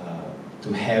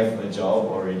 to have a job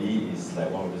already is like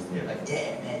one of those things like,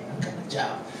 yeah man, I've got a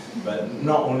job. But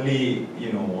not only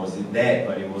was it that,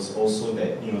 but it was also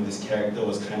that this character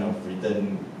was kind of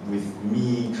written with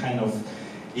me kind of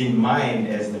in mind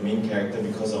as the main character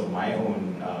because of my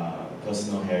own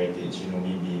personal heritage, you know,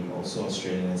 me being also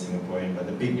Australian and Singaporean, but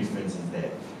the big difference is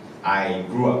that I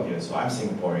grew up here, so I'm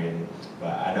Singaporean,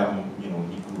 but Adam, you know,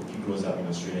 he grows up in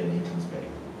Australia and he comes back.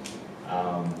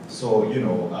 So, you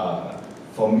know,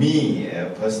 for me,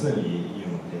 personally, you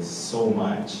know, there's so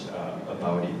much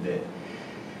about it that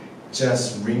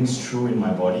just rings true in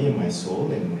my body and my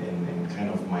soul and kind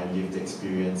of my lived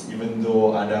experience. Even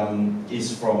though Adam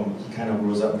is from, he kind of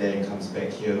grows up there and comes back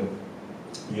here,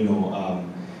 you know,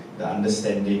 the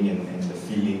understanding and the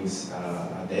feelings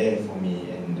are there for me.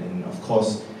 And of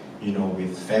course, you know,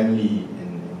 with family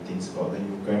and things about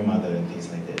your grandmother and things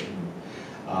like that, you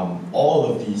know, all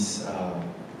of these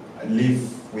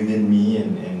live within me,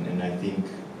 and I think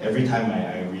every time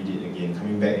I read it again,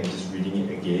 coming back and just reading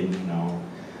it again now,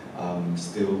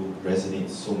 still resonates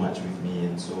so much with me.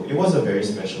 And so it was a very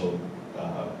special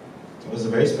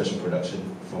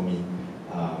production for me,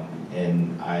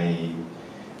 and I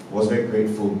was very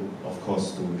grateful, of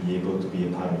course, to be able to be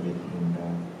a part of it. And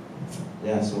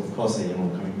yeah, so of course, you know,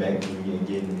 coming back, doing it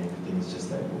again, and everything is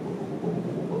just like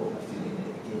whoa, feeling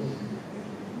it again.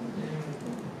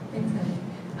 Thanks, Salif.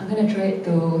 I'm gonna try it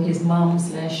to his mom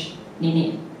 /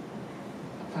 Nenek,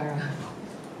 Farah.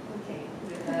 Okay,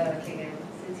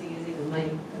 since you're using the mic.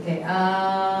 Okay, I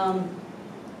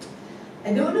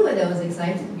don't know whether I was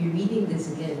excited to be reading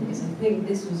this again, because I think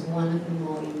this was one of the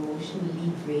more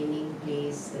emotionally draining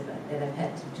plays that I've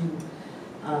had to do.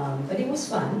 But it was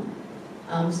fun.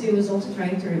 So it was also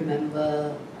trying to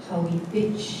remember how we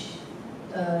pitch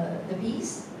the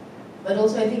piece. But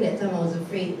also I think that time I was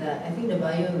afraid that, I think the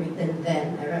bio written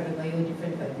then, I write the bio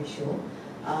different for every show.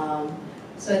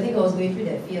 So I think I was going through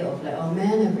that fear of like, oh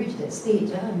man, I've reached that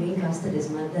stage, I'm being casted as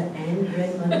mother and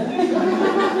grandmother.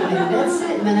 Like, that's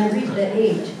it, man, I've reached that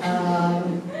age.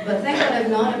 But thank God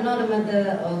I'm not a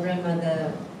mother or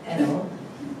grandmother at all.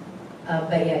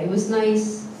 But yeah, it was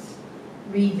nice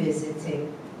revisiting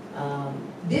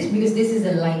this, because this is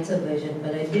a lighter version,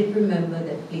 but I did remember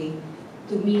that play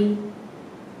took me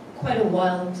quite a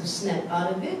while to snap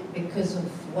out of it because of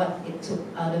what it took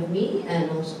out of me, and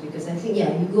also because I think,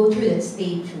 yeah, you go through that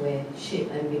stage where,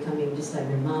 shit, I'm becoming just like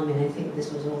my mom, and I think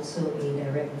this was also a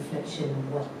direct reflection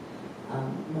of what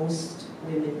most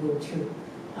women go through.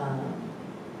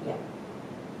 Yeah.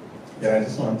 Yeah, I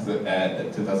just wanted to add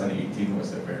that 2018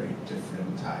 was a very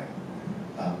different time,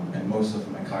 and most of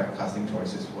my casting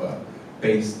choices were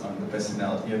based on the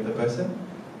personality of the person,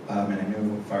 and I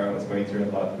knew Farah was going through a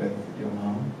lot with your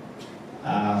mom.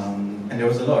 And there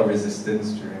was a lot of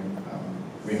resistance during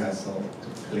rehearsal to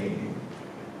play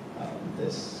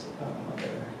this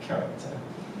other character.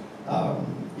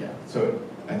 Yeah, so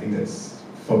I think that's,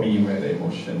 for me, where the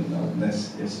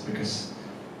emotionalness is, because,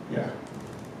 yeah.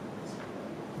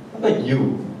 How about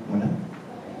you, Munah?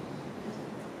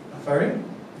 Farah?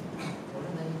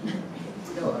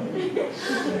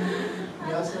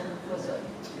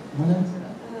 Munah?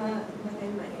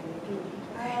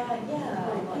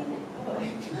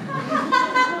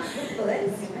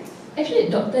 Actually,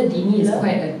 Dr. Dini is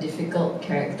quite a difficult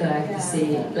character, I have to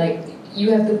say. Like,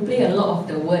 you have to play a lot of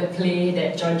the wordplay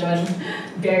that Jon Jon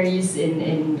buries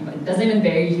doesn't even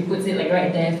bury, he puts it like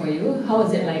right there for you. How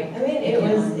was it like? I mean, it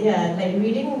was, yeah, like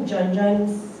reading Jon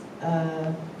Jon's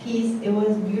piece, it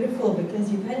was beautiful because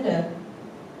you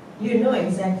know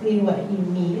exactly what he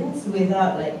means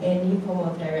without like any form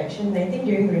of direction. And I think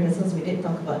during rehearsals we did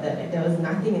talk about that. Like, there was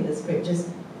nothing in the script, just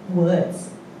words.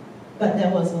 But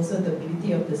that was also the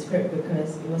beauty of the script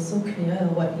because it was so clear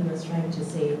what he was trying to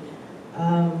say.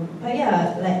 But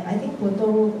yeah, like I think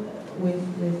Potong with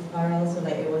Farah also,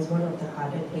 like it was one of the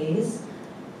harder plays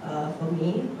for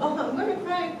me. Oh, I'm gonna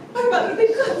cry. But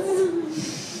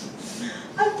because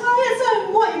I'm tired, so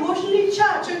I'm more emotionally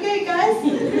charged, okay guys?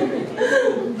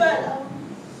 But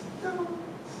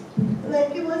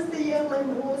like it was the year my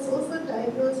mom was also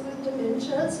diagnosed with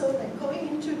dementia, so like going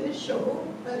into this show,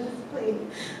 this play,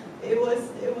 it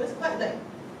was quite like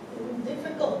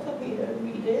difficult for me to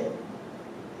read it.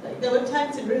 Like there were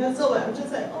times in rehearsal where I'm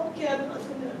just like, okay, I'm not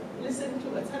gonna listen to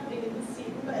what's happening in the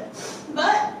scene, but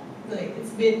like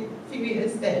it's been a few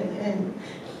years then, and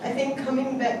I think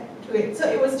coming back to it, so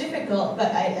it was difficult,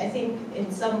 but I think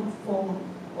in some form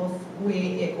of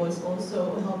way it was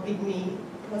also helping me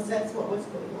process what was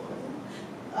going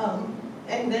on.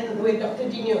 And then with Dr.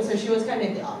 Dini, so she was kind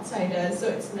of the outsider, so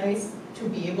it's nice to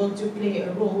be able to play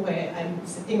a role where I'm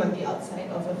sitting on the outside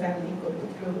of a family going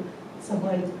through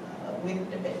someone with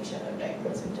dementia,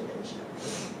 diagnosed with dementia.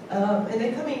 And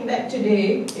then coming back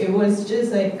today, it was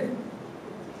just like,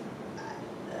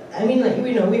 I mean, like,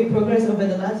 you know, we've progressed over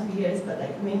the last few years, but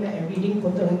like coming back and reading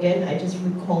Potong again, I just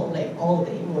recalled like all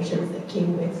the emotions that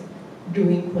came with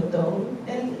doing Potong.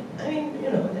 And I mean,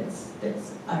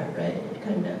 art, right? It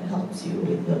kind of helps you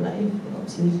with your life, it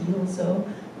helps you heal. So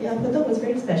yeah, Potong was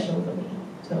very special for me.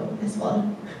 So that's all.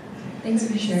 Thanks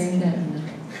for sharing that, Munah.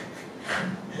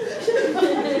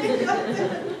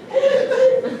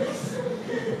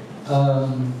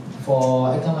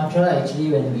 For Ekamatra,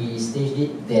 actually, when we staged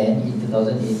it then in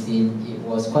 2018, it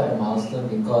was quite a milestone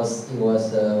because it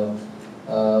was a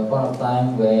point of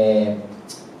time where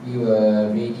we were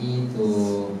ready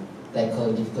to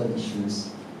tackle difficult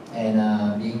issues. And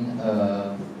being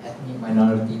an ethnic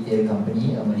minority theatre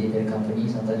company, a Malay theatre company,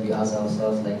 sometimes we ask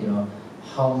ourselves, like,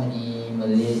 how many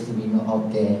Malays do we know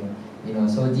out there?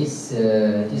 So this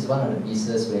is one of the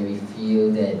pieces where we feel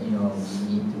that we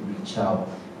need to reach out.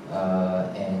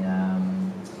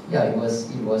 Yeah, it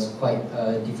was quite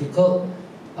a difficult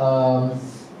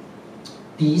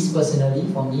piece personally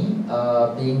for me,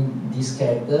 playing this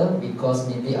character, because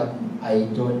maybe I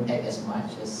don't act as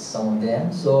much as some of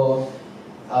them. So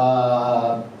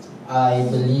I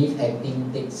believe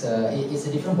acting takes it's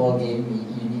a different ball game.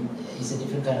 It's a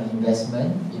different kind of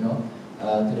investment,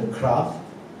 to the craft.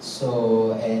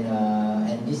 So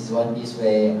and this is one piece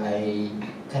where I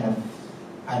kind of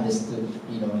understood,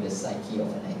 the psyche of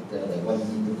an actor, like what you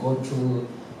need to go through,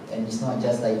 and it's not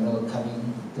just like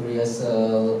coming to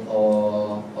rehearsal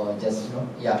or just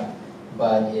yeah,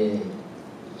 but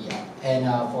yeah. And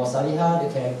for Saleha, the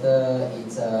character,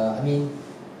 it's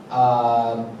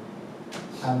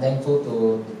I'm thankful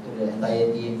to the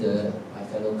entire team, my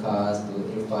fellow cast, to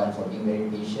Irfan for being very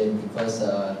patient, because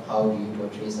how do you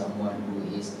portray someone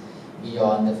who is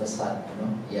beyond the facade,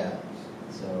 Yeah.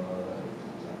 So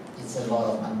it's a lot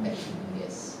of unpacking, I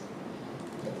guess.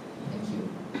 Yeah. Thank you.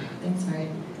 Thanks, Farah.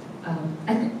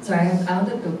 I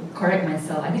wanted to correct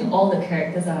myself. I think all the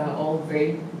characters are all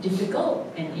very difficult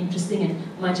and interesting and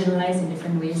marginalized in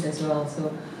different ways as well.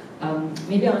 So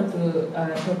maybe I want to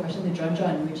throw a question to Jon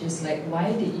Jon, which is like,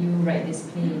 why did you write this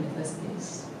play in the first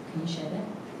place? Can you share that?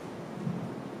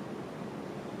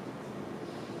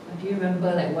 Or do you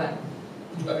remember like what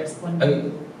you responded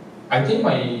to? I think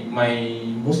my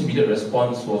most immediate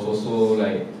response was also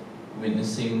like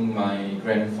witnessing my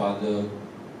grandfather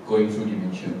going through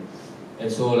dementia.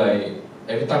 And so like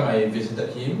every time I visited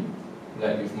him,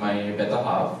 like with my better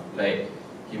half, like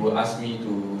he would ask me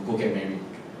to go get married.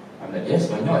 I'm like, yes,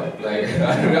 why not? Like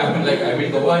I'm like, I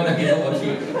really don't want, want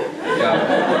you. Yeah.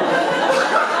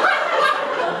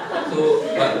 So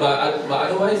but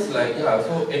otherwise, like, yeah,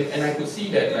 so and I could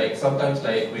see that like sometimes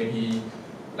like when he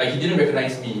didn't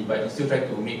recognize me, but he still tried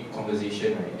to make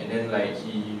conversation, right? And then like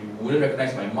he wouldn't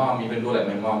recognize my mom, even though like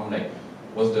my mom like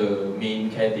was the main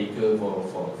caretaker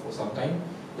for some time.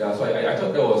 Yeah, so I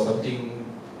thought that was something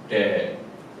that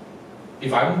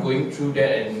if I'm going through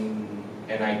that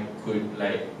and I could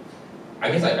like, I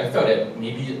guess I felt that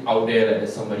maybe out there like,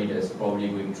 there's somebody that's probably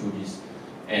going through this,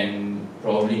 and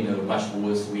probably in a much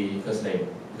worse way, because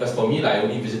for me like I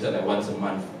only visited like once a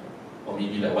month, or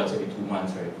maybe like once every 2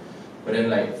 months, right? But then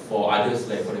like for others,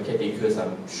 like for the caretakers,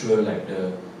 I'm sure like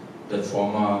the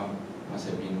trauma must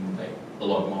have been like a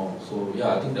lot more. So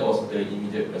yeah, I think that was the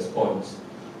immediate response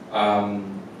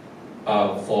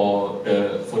for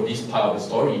this part of the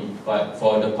story. But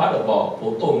for the part about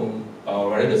Potong,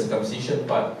 rather the circumcision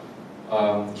part,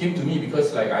 came to me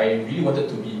because like I really wanted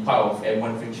to be part of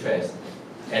M1 Fringe Fest,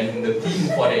 and the theme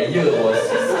for that year was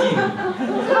skin. I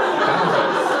was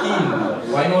like,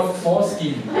 skin. Why not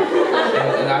foreskin?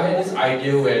 And I had this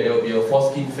idea where there would be a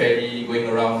foreskin fairy going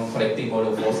around collecting all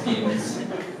the foreskins.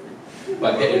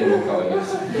 But that didn't work out, I guess.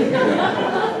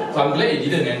 Yeah. So I'm glad it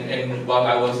didn't, and while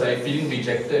I was like feeling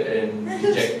rejected and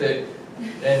dejected,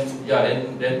 then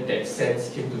that sense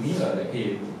came to me like,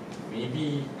 hey,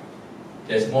 maybe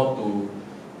there's more to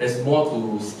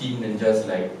skin than just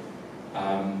like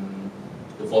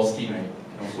the foreskin, right?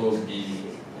 Can also be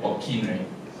about kin, right?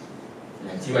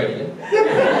 Yeah, see what I did?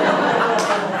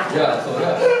 Yeah, so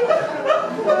yeah.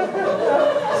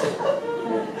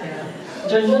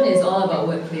 Jon Jon is all about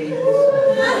wordplay. If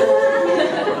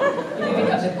you pick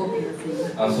up the book, you'll see.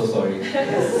 I'm so sorry.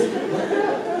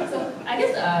 So I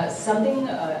guess something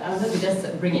I wanted to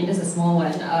just bring in, just a small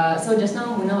one. So just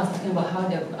now Munah was talking about how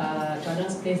the Jon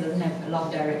Jon's plays doesn't have a lot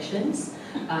of directions.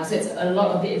 So it's a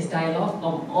lot of it is dialogue,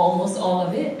 almost all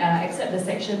of it, except the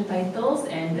section titles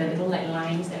and the little like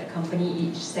lines that accompany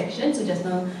each section. So just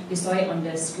now you saw it on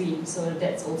the screen, so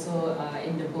that's also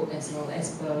in the book as well,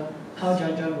 as per how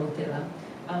Jon Jon wrote it.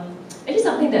 Actually,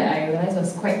 something that I realized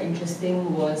was quite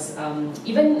interesting was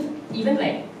even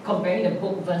like comparing the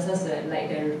book versus the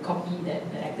copy that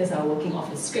the actors are working off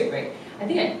the script, right? I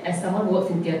think as someone who works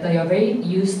in theatre, you're very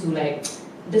used to like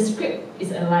the script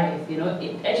is alive, you know.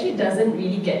 It actually doesn't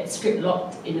really get script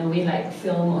locked in a way like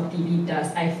film or TV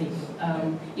does, I think.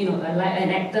 You know, an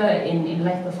actor in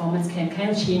live performance can kind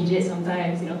of change it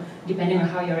sometimes, you know, depending on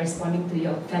how you're responding to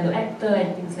your fellow actor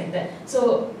and things like that.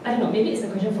 So, I don't know, maybe it's a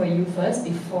question for you first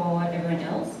before everyone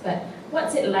else, but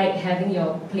what's it like having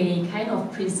your play kind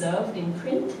of preserved in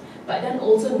print, but then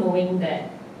also knowing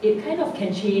that it kind of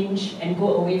can change and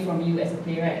go away from you as a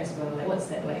playwright as well? Like, what's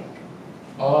that like?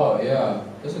 Oh yeah,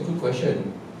 that's a good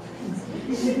question.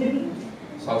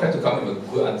 So I'll try to come with a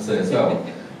good answer as well.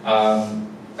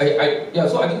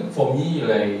 So I think for me,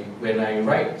 like when I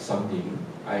write something,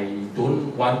 I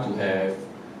don't want to have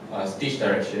stage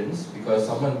directions, because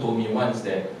someone told me once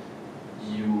that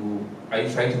are you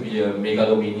trying to be a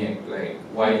megalomaniac? Like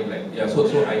why? So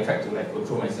I tried to like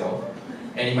control myself,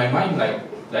 and in my mind,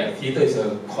 like theater is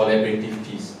a collaborative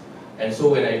piece. And so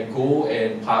when I go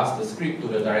and pass the script to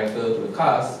the director, to the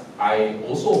cast, I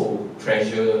also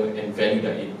treasure and value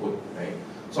their input, right?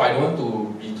 So I don't want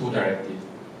to be too directive.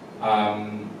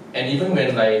 And even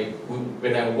when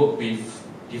I work with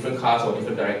different casts or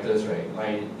different directors, right,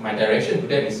 my direction to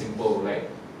them is simple. Like,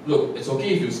 look, it's okay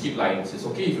if you skip lines, it's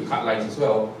okay if you cut lines as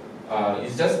well.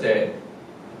 It's just that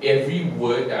every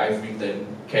word that I've written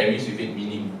carries with it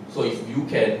meaning. So if you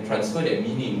can transfer that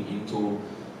meaning into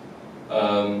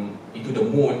the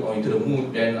mood or into the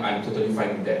mood, then I'm totally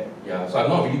fine with that. Yeah. So I'm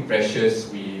not really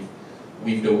precious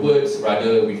with the words,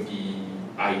 rather with the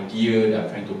idea that I'm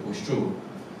trying to push through.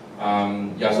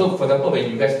 So for example, when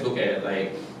you guys look at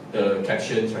like the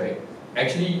captions, right?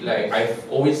 Actually, like I've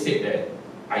always said that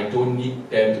I don't need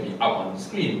them to be up on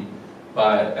screen,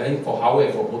 but I think for Hardie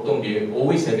and for Potong, they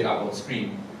always have it up on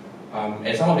screen.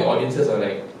 And some of the audiences are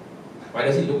like, why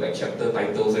does it look like chapter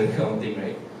titles and kind of thing,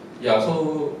 right?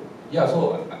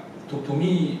 So to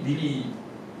me, really,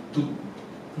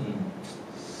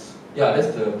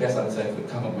 that's the best answer I could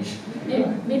come up with.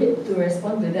 Yeah, maybe to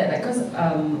respond to that, like,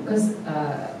 because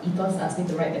Ethos asked me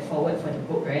to write the foreword for the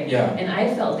book, right? Yeah. And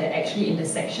I felt that actually in the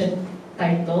section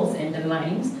titles and the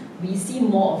lines, we see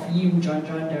more of you, Jon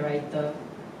Jon, the writer,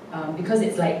 because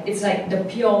it's like the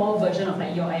pure version of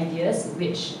like your ideas,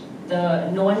 which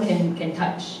no one can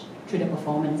touch through the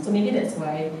performance. So maybe that's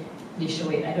why they show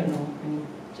it. I don't know. I mean,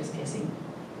 just guessing.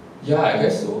 Yeah, I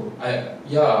guess so.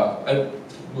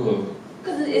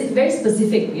 Because it's very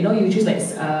specific, you know, you choose like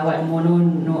mono,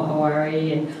 no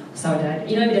awari, and saudade.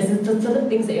 You know, there's certain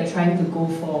things that you're trying to go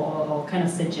for or kind of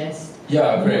suggest.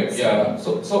 Yeah, correct. Yeah.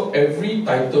 So every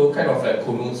title kind of like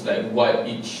connotes like what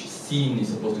each scene is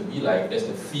supposed to be like. That's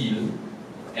the feel,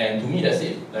 and to me that's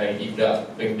it. Like if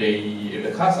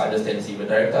the cast understands it, the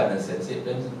director understands it,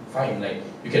 then fine. Like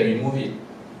you can remove it.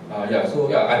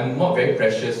 I'm not very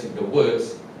precious with the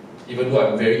words, even though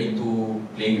I'm very into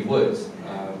playing with words.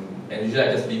 And usually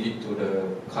I just leave it to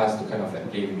the cast to kind of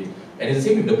like play with it. And it's the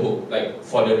same with the book. Like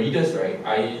for the readers, right,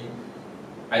 I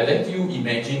let you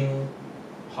imagine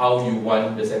how you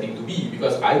want the setting to be,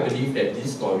 because I believe that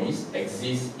these stories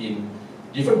exist in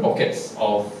different pockets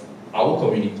of our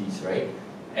communities, right?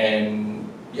 And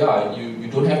you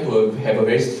don't have to have a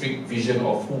very strict vision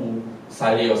of who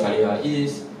Saleh or Saleha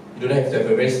is. You don't have to have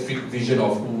a very strict vision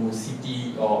of who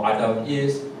Siti or Adam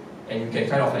is, and you can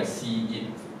kind of like see it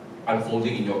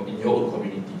unfolding in your own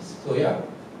communities. So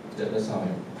that's how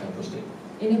I approached it.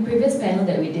 In a previous panel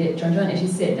that we did, Jon Jon actually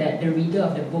said that the reader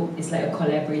of the book is like a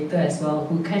collaborator as well,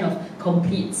 who kind of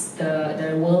completes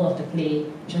the world of the play,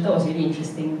 which I thought was really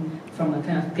interesting from a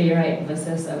kind of playwright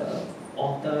versus a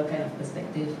author kind of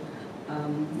perspective.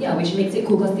 Which makes it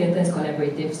cool because theatre is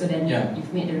collaborative, so then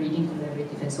you've made the reading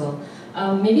collaborative as well.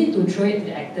 Maybe to throw it to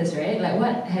the actors, right? Like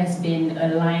what has been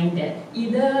a line that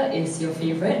either is your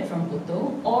favourite from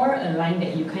Potong, or a line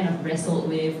that you kind of wrestled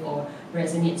with or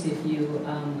resonates with you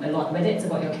a lot, whether it's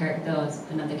about your character or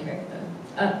another character.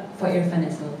 For Irfan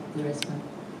as well, to respond.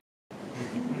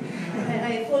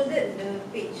 I folded the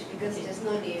page because just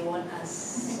now they want us,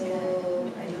 so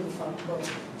I don't fumble.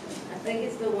 I think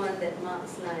it's the one that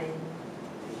Mark's line.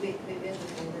 Wait, we have to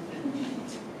fold the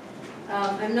page.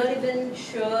 I'm not even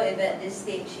sure if at this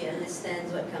stage she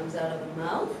understands what comes out of her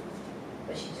mouth,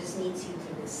 but she just needs you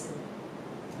to listen.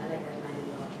 I like that line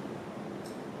a lot.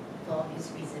 For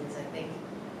obvious reasons, I think.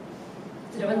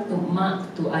 So the one to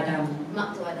Mark to Adam.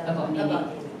 Mark to Adam. About Nenek.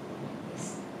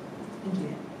 Yes. Thank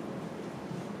you.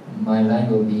 My line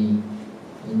will be,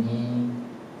 ini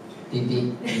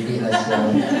titik Asia.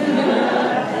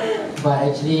 But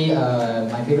actually,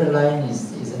 my favorite line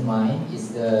isn't mine.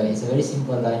 It's a very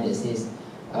simple line that says,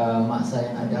 Mak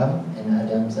sayang Adam and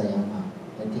Adam sayang Mak.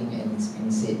 I think, and it's been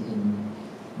said in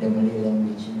the Malay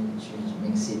language, which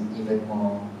makes it even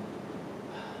more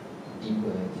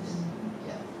deeper, I guess.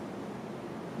 Yeah.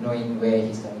 knowing where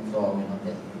he's coming from and all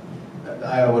that.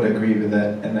 I would agree with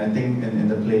that, and I think in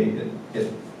the play,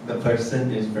 the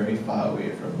person is very far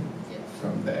away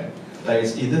from there. Like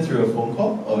it's either through a phone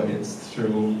call or it's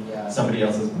through somebody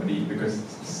else's body, because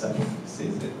Salif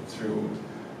says it through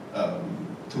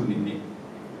to Nenek,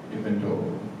 even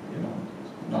though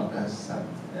not as son.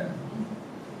 Yeah.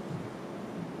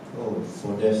 Oh,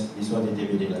 for this one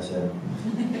Teater lah, sir.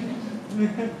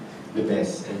 The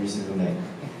best every single night.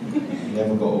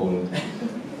 Never got old.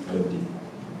 Loved it.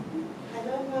 I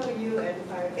love how you and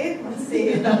Farah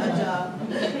say it. I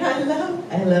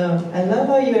love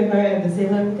how you and Farah have the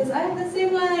same line, because I have the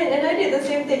same line and I did the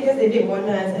same thing because they did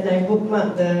Munah and I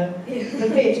bookmarked the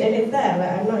page and it's there.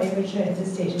 Like, I'm not even sure at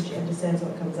this stage if she understands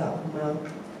what comes out of her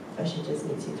mouth, but she just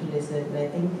needs you to listen. And I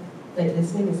think like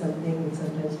listening is something we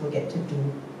sometimes forget to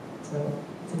do. So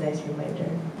it's a nice reminder.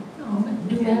 Oh,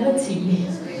 duality.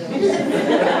 It's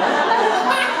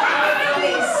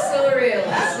so real.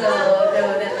 So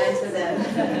that lines for them.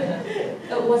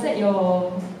 Was that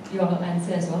your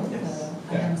answer as well?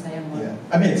 Yes. Yeah.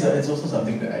 I mean, it's also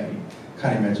something that I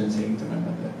can't imagine saying to my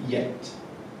mother yet.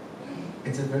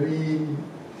 It's a very,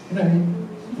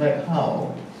 like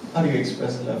how do you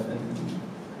express love?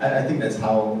 And I think that's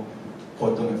how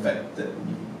Potong affected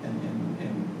me,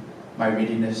 and my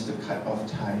readiness to cut off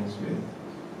ties with.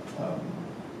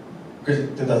 Because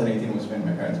 2018 was when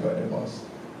my parents got divorced,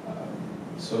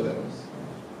 so that was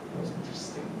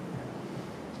interesting.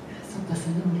 So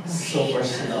personal. So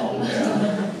personal.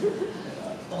 Yeah.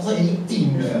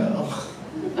 2018.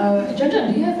 Jon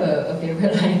Jon, do you have a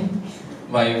favorite line?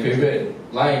 My favorite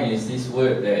line is this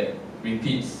word that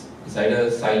repeats. It's either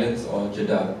silence or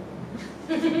jeda.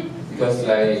 Because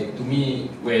like to me,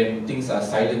 when things are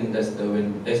silent, that's the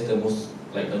most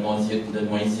like the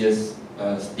noisiest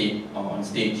state on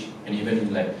stage, and even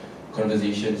in like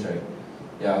conversations, right?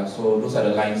 Yeah, so those are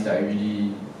the lines that I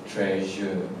really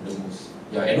treasure the most.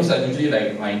 Yeah, and those are usually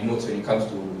like my notes when it comes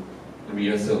to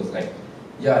rehearsals. Like,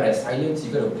 that silence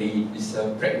you gotta play. It's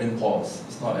a pregnant pause.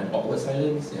 It's not an awkward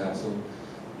silence. So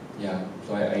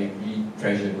I really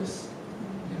treasure those.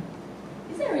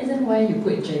 Is there a reason why you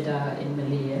put jeda in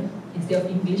Malay instead of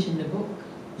English in the book?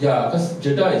 Yeah, because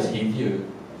jeda is heavier.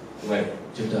 Like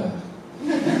jeda.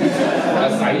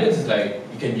 Silence is like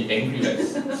you can be angry, like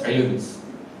silence.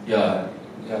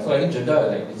 So I think jeda,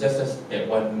 like it's just that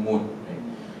one mode,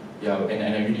 right?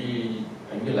 And I really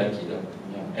like it.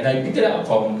 And I picked it up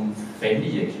from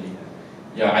Fendi actually.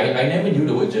 I never knew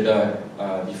the word jeda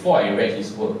before I read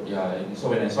his work. And so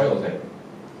when I saw it, I was like,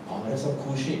 oh, that's some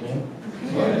cool shit, man.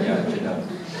 So jeda.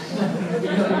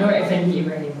 You're Fendi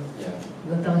Ibrahim.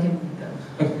 We'll tell him later.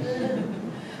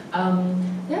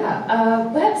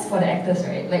 Perhaps for the actors,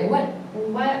 right? Like,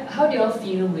 how do you all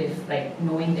feel with like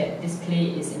knowing that this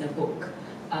play is in a book,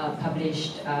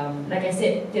 published? Like I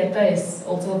said, theater is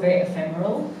also very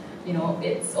ephemeral.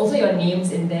 It's also your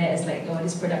names in there as like,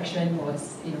 this production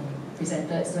was,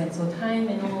 presented so and so time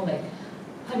and all. Like,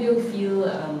 how do you feel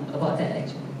about that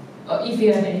actually? Or if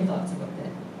you have any thoughts about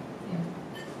that?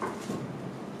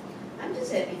 I'm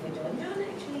just happy for Jon Jon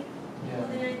actually, more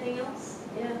than anything else.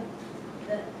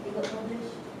 That he got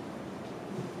published.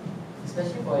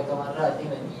 Especially for Ekamatra, I think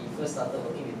when we first started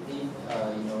working with him,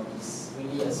 he's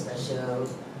really a special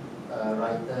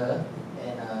writer,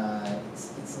 and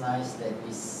it's nice that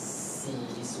we see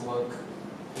his work,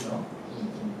 in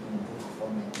book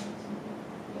format.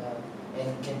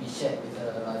 And can be shared with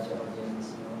a larger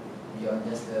audience, beyond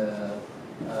just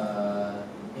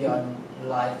beyond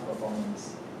live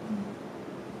performance.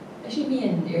 Actually, me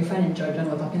and Irfan and Jon Jon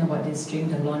were talking about this during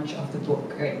the launch of the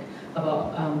book, right?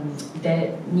 About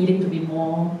there needing to be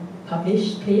more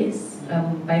published plays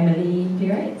by Malay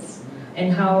playwrights,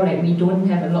 and how like we don't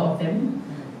have a lot of them.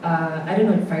 I don't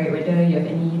know, Farah, whether you have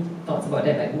any thoughts about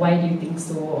that. Like, why do you think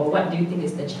so, or what do you think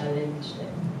is the challenge that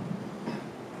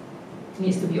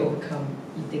needs to be overcome?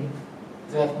 You think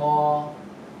to have more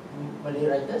Malay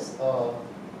writers or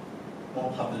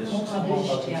more published? More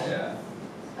published.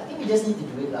 I think we just need to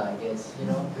do it, I guess.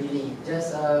 Really,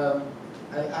 just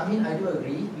I mean, I do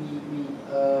agree. We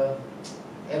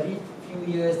every few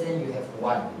years then you have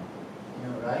one,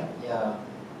 right?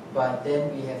 But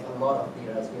then we have a lot of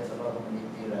playwrights. We have a lot of Malay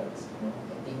playwrights.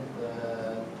 I think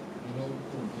we need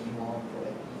to be more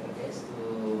proactive, I guess,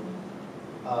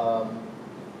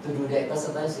 to do that. Because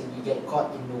sometimes if we get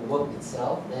caught in the work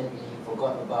itself, then we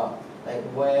forgot about like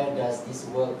where does this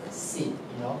work sit,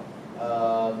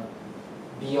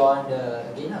 beyond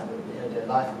the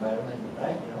life environment,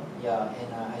 right?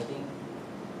 And I think,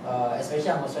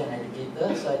 especially I'm also an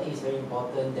educator, so I think it's very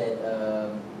important that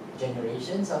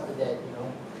generations after that,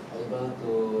 are able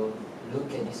to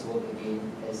look at this work again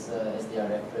as their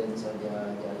reference or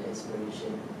their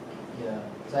inspiration. Yeah.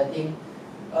 So I think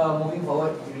moving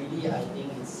forward, really, I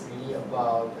think it's really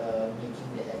about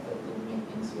making the effort to make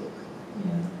things work.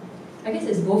 Yeah. I guess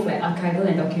it's both like archival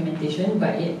and documentation,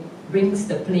 but it brings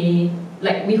the play,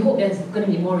 like we hope there's going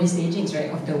to be more restagings,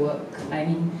 right, of the work. I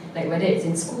mean, like whether it's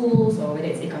in schools or whether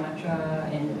it's Ekamatra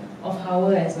and of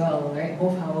Hawa as well, right,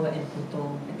 both Hawa and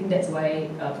Potong. I think that's why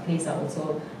plays are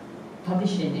also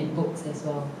published in books as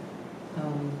well.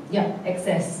 Yeah,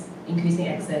 access, increasing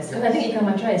access. Because I think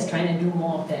Ekamatra is trying to do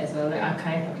more of that as well, like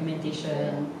archive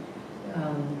documentation.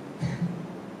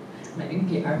 Like doing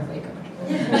PR for Ekamatra.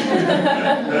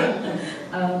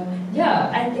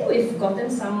 Yeah, I think we've gotten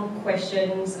some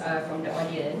questions from the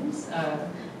audience.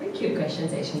 Very cute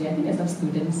questions actually. I think there's some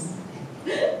students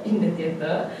in the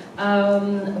theatre.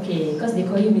 Okay, because they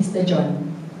call you Mr. John.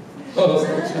 Oh,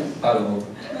 hello.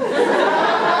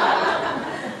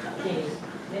 Okay,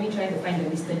 let me try to find the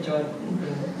Mr. John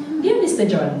thing. Dear Mr.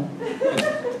 John,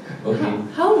 Okay.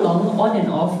 how long on and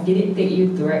off did it take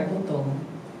you to write Potong?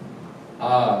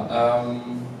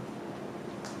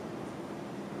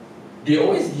 They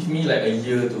always give me like a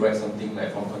year to write something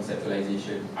like from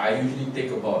conceptualization. I usually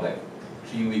take about like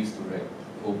 3 weeks to write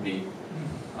the whole play.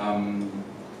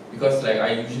 Because like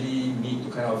I usually need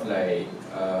to kind of like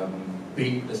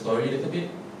bake the story a little bit,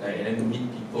 like, and then meet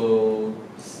people,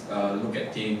 look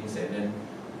at things, and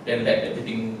then let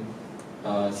everything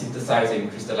synthesize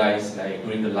and crystallize like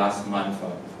during the last month.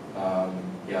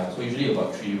 Yeah, so usually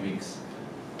about 3 weeks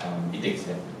it takes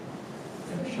them.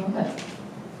 Short.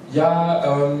 Yeah,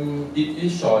 it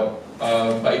is short,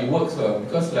 but it works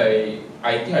because like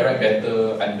I think I write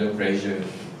better under pressure.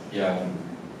 Yeah.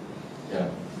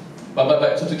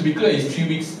 But so to be clear, it's 3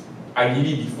 weeks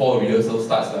ideally before rehearsal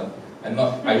starts. I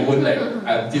won't like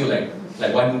until like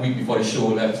 1 week before the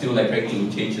show. I'm still like trying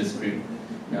to change the script.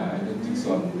 Yeah, I don't think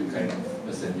so. I'm the kind of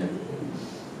person. Yeah.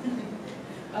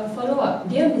 Follow up,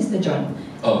 dear Mr. John.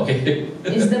 Oh, okay.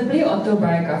 Is the play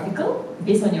autobiographical,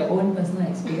 based on your own personal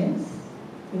experience?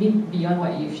 Maybe beyond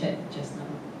what you shared just now.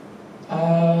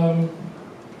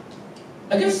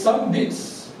 I guess some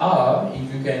bits are,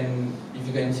 if you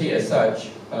can say as such.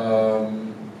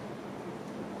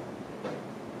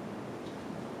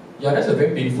 Yeah, that's a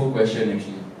very painful question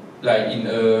actually. Like in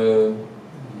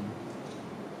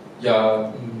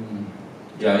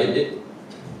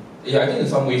I think in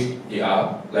some ways they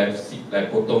are like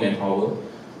Potong and Howard.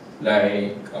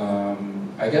 Like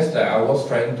I guess that I was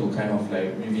trying to kind of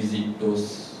like revisit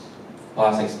those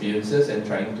past experiences and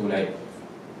trying to like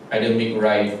either make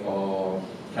right or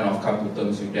kind of come to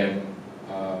terms with them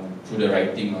through the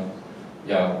writing.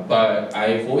 Yeah, but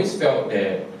I've always felt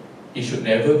that it should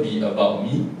never be about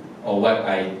me or what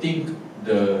I think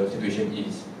the situation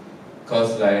is.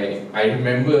 Because like I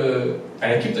remember,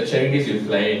 and I keep sharing this with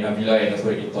like Nabilah and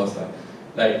also Ethos.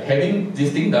 Like having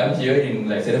this thing done here in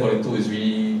like Center 42 is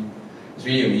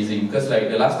really amazing. Because like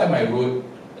the last time I wrote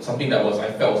something that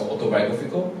I felt was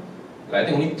autobiographical, like I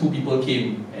think only 2 people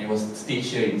came and it was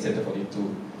staged here in Center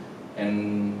 42.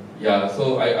 And yeah,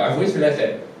 so I've always realized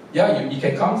that it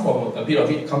can come from, a bit of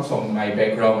it comes from my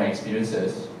background, my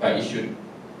experiences, but it should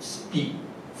speak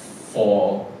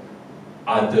for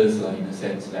others in a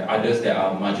sense, like others that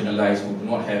are marginalized who do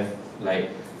not have like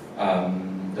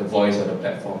the voice or the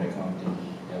platform, that kind of thing.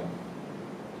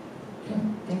 Yeah.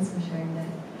 Thanks for sharing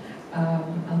that.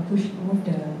 I'll move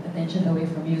the attention away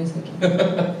from you, it's okay.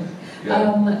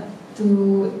 To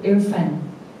Irfan.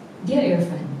 Dear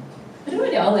Irfan, I don't know why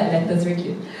they're all like letters, very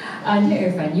cute.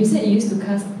 Dear Irfan, you said you used to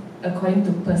cast according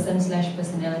to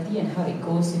person/personality and how it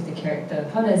goes with the character.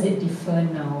 How does it differ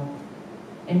now?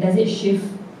 And does it shift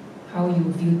how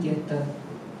you view theatre?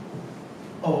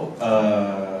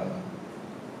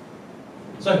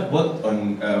 So I've worked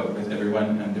on with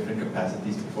everyone on different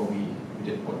capacities before we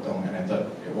did Potong, and I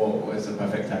thought it was a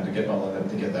perfect time to get all of them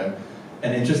together.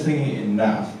 And interestingly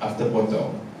enough, after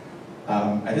Potong,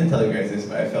 I didn't tell you guys this,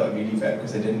 but I felt really bad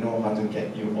because I didn't know how to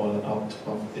get you all out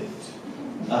of it.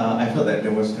 I felt that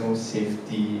there was no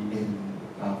safety in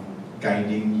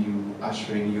guiding you,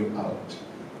 ushering you out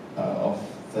of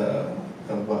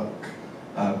the work.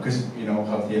 Because you know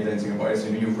how theatre in Singapore is,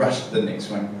 you rush to the next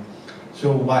one.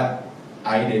 So what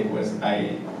I did was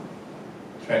I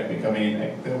tried becoming an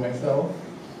actor myself,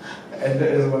 and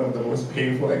that is one of the most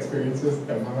painful experiences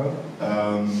ever.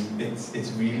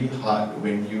 It's really hard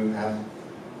when you have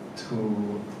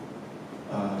to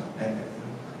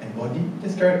embody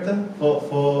this character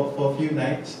for a few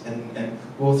nights and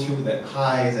go through the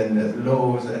highs and the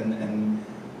lows and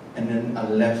then are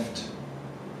left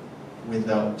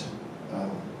without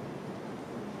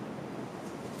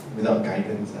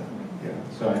guidance. Yeah,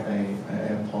 so I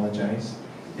apologize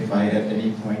if I at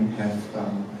any point have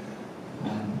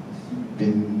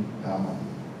been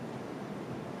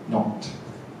not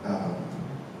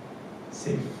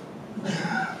safe.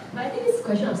 But I think this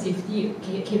question of safety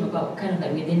came about kind of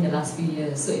like within the last few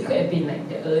years. So it could have been like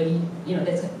the early,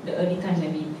 that's the early times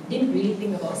when we didn't really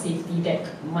think about safety that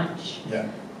much. Yeah.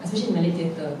 Especially in Malay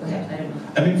theatre, perhaps, I don't know.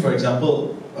 I mean, for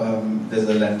example, there's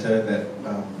a letter that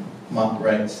Mark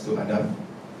writes to Adam,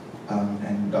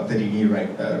 and Dr. Dini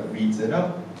reads it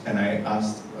out, and I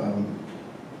asked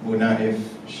Munah if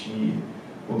she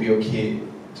would be okay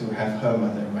to have her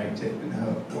mother write it in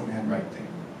her own handwriting.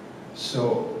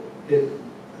 So it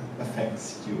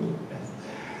affects you.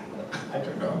 I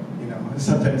don't know,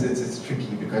 sometimes it's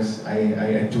tricky because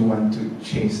I do want to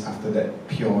chase after that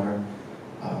pure.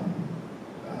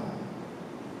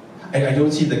 I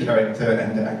don't see the character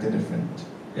and the actor different.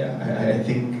 Yeah, I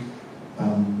think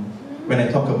when I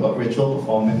talk about ritual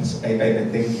performance, I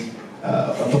think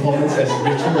a performance as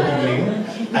ritual healing,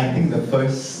 I think the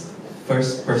first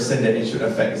person that it should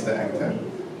affect is the actor.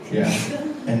 Yeah,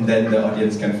 and then the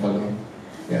audience can follow.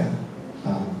 Yeah.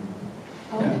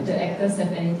 Did the actors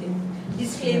have anything?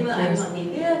 Disclaimer, I'm not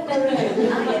Nenek. Yeah, correct.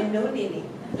 I am no Nenek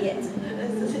yet.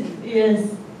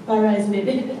 Yes, Farah is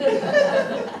maybe.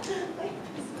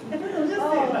 I don't know, just say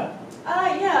what?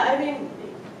 Yeah, I mean,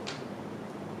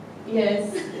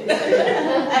 yes.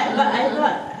 But I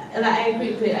thought, I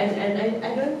agreed to it, and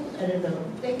I don't know.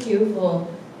 Thank you for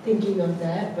thinking of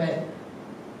that, but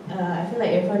I feel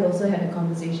like Irfan also had a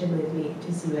conversation with me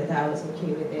to see whether I was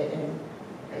okay with it, and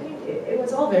I mean, it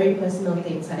was all very personal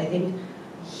things. I think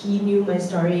he knew my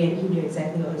story and he knew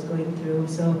exactly what I was going through,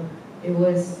 so it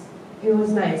was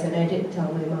nice. And I did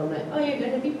tell my mom, like, oh, you're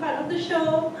going to be part of the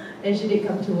show, and she did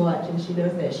come to watch, and she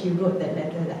knows that she wrote that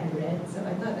letter that I read, so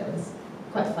I thought that was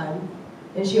quite fun.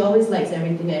 And she always likes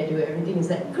everything I do. Everything is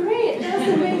like, great, that's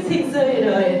amazing. So,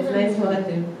 it's nice for her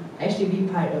to actually be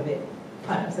part of it,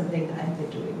 part of something that I've been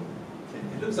doing.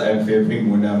 It looks like I'm favoring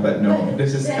Munah, but no,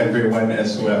 this is everyone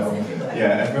as well.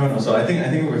 Yeah, everyone also. I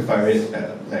think with Farid,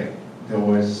 there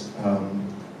was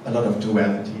a lot of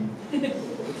duality.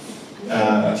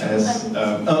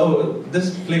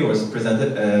 This play was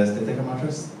presented as the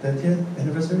Ekamatra's 30th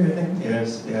anniversary, I think.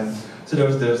 Yes, yeah. So there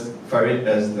was Farid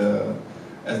as the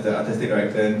artistic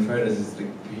director, and Farid is this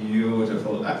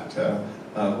beautiful actor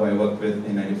who I worked with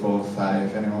in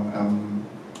 94-5,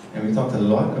 and we talked a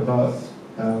lot about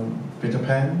Peter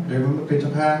Pan. Do you remember Peter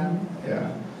Pan?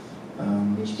 Yeah.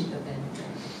 Which Peter Pan?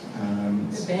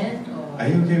 The band? Or? Are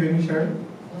you okay with me, Sharon?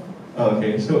 Oh,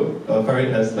 okay. So Farid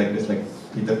has this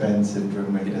Peter Pan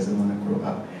syndrome where he doesn't want to grow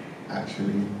up,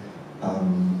 actually.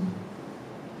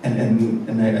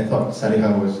 And I thought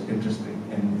Saleha was interesting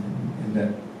in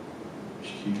that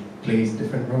she plays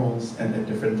different roles and at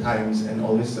different times and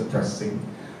always suppressing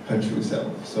her true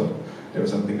self. So there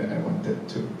was something that I wanted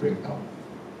to bring out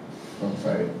from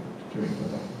Farid during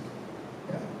Potong.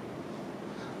 Yeah.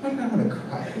 Why did I want to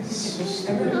cry?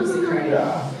 Everyone wants to cry.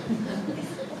 Yeah.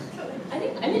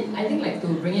 I think like to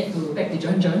bring it back to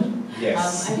Jon Jon.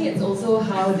 Yes. I think it's also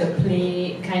how the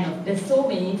play there's so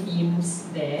many themes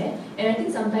there, and I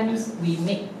think sometimes we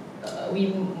make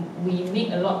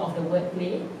a lot of the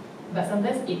wordplay, but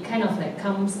sometimes it kind of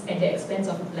comes at the expense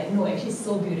of no, actually it's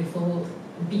so beautiful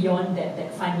beyond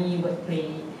that funny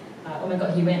wordplay. Oh my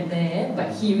God, he went there,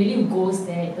 but he really goes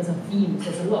there because of themes.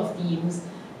 There's a lot of themes.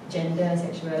 Gender,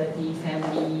 sexuality,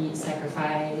 family,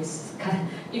 sacrifice,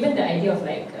 even the idea of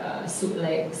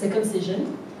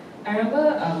circumcision. I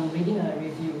remember reading a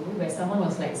review where someone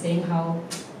was saying how,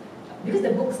 because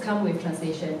the books come with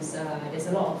translations, there's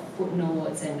a lot of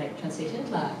footnotes and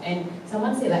translations and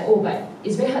someone said oh, but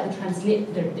it's very hard to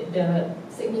translate the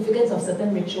significance of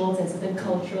certain rituals and certain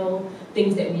cultural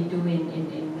things that we do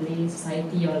in Malay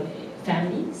society or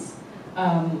families,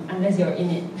 unless you're in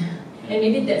it. And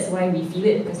maybe that's why we feel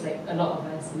it, because a lot of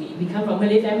us, we come from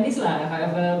Malay families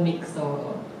however mixed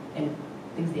and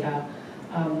things they are.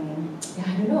 I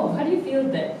don't know, how do you feel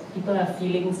that people are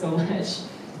feeling so much?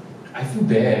 I feel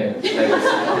bad.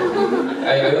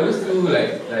 I always feel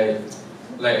like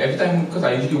every time, because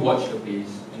I usually watch the plays,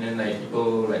 and then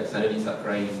people suddenly start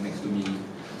crying next to me,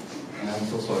 and I'm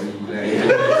so sorry.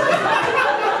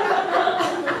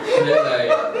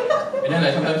 And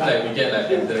then sometimes we get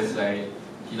letters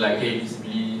hey, this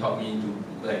really helped me to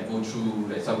go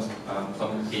through some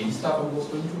pain stuff I was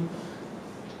going through.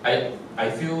 I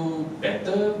feel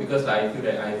better because I feel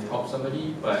that I've helped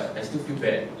somebody, but I still feel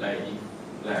bad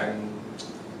if I'm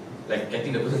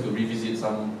getting the person to revisit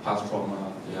some past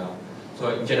trauma. Yeah. So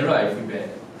in general I feel bad.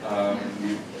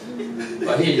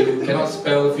 But hey, you cannot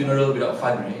spell funeral without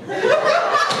fun, right?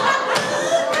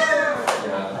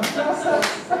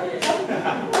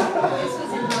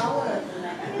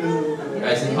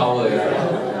 power.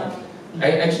 Yeah.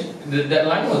 That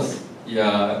line was,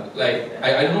 yeah, like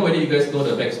I don't know whether you guys know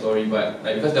the backstory, but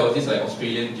like because there was this like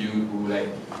Australian dude who like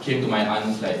came to my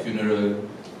aunt's like funeral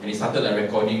and he started like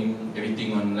recording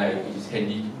everything on like his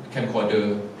handy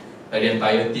camcorder, like the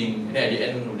entire thing. And then at the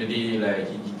end of the day, like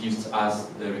he gives us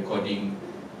the recording.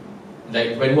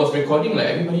 Like when he was recording, like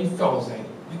everybody felt was like,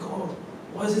 oh my god,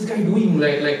 what is this guy doing?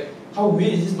 Like how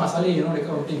weird is this Masaleh, you know, that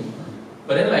kind of thing.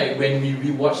 But then like when we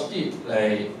rewatched it,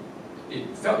 like it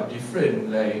felt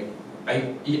different. Like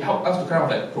it helped us to kind of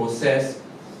like process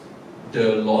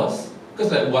the loss.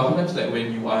 Because like sometimes like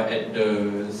when you are at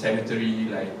the cemetery,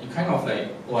 like you kind of like,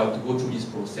 oh, I have to go through this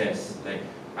process. Like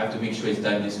I have to make sure it's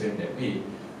done this way and that way.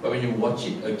 But when you watch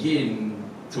it again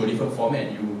through a different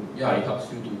format, it helps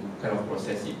you to kind of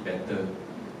process it better.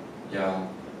 Yeah.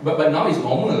 But now it's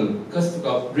normal because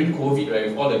during COVID, right,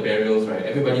 with all the burials, right,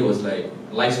 everybody was like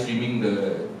live streaming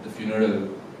the funeral.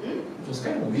 It was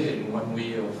kind of weird in one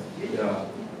way of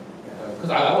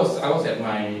because I was at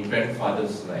my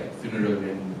grandfather's like funeral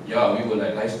and we were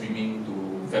like live streaming to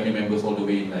family members all the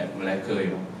way in like Malacca, you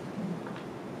know.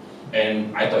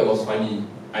 And I thought it was funny.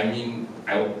 I mean,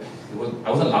 I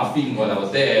wasn't laughing while I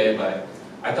was there, but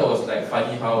I thought it was like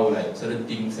funny how like certain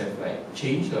things have like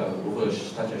changed over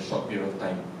such a short period of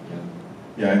time.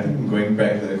 Yeah, I think going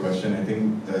back to the question, I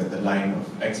think the line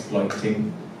of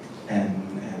exploiting and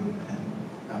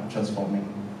transforming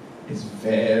is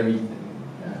very thin.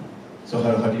 Yeah. So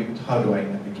how do I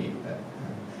navigate that?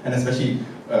 And especially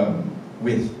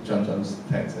with Jon Jon's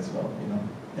text as well, you know.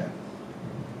 Yeah.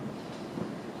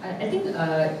 I think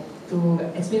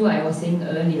to explain what I was saying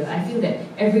earlier, I feel that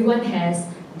everyone has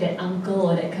that uncle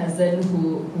or that cousin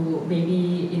who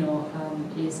maybe, you know,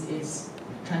 is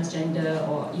transgender,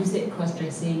 or you said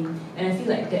cross-dressing, and I feel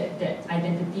like that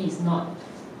identity is not,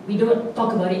 we don't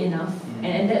talk about it enough,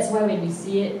 and that's why when we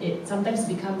see it, it sometimes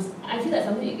becomes, I feel like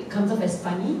something it comes off as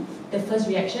funny, the first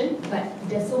reaction, but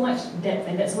there's so much depth,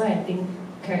 and that's why I think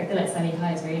character like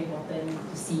Saleha is very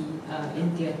important to see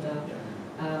in theatre.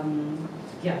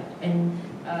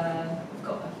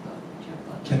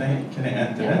 Can I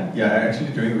add to that? Yeah,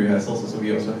 actually during rehearsals also,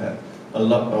 we also had a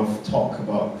lot of talk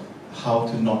about how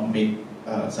to not make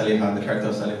Saleha, the character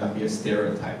of Saleha, be a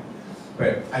stereotype.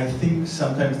 But I think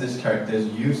sometimes these characters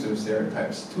use those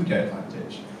stereotypes to their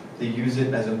advantage. They use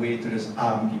it as a way to just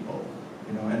arm people,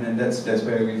 you know. And then that's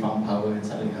where we found power in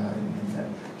Saleha, in that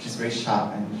she's very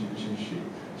sharp and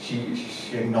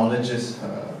she acknowledges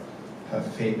her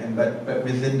fate, and but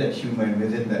within that humor and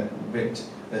within that wit,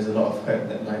 there's a lot of hurt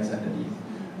that lies underneath.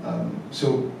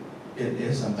 So it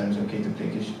is sometimes okay to play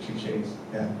cliches.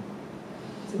 Yeah.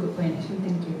 That's a good point, actually.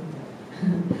 Thank you.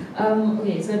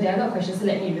 Okay, so there are a lot of questions, so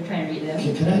let me try and read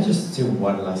them. Can I just say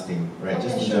one last thing, right? Okay,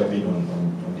 just to sure. jump in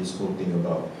on this whole thing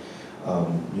about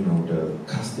you know,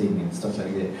 the casting and stuff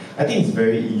like that. I think it's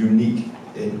very unique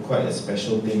and quite a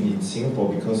special thing in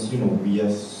Singapore because, you know, we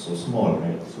are so small,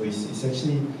 right? So it's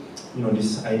actually, you know,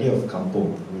 this idea of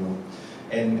kampung, you know.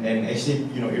 And actually,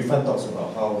 you know, Irfan talks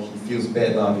about how he feels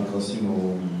bad because, you know,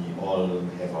 we all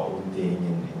have our own thing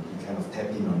and he kind of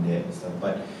tapped in on that and stuff.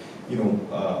 But, you know,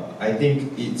 I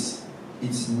think it's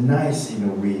nice in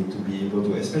a way to be able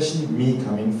to, especially me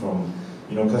coming from,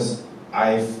 you know, because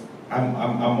I'm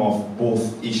of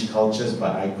both ish cultures,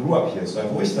 but I grew up here, so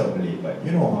I've always felt Malay. But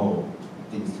you know how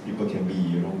people can be,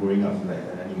 you know, growing up like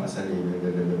Nani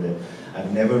Masale,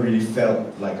 I've never really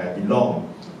felt like I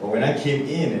belong. But when I came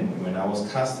in and when I was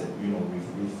casted, you know,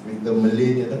 with the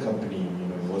Malay theatre company, you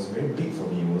know, it was very big for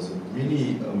me. It was a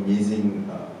really amazing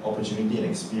opportunity and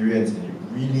experience, and it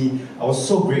really, I was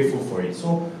so grateful for it.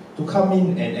 So to come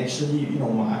in and actually, you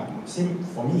know, same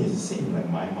for me, it's the same like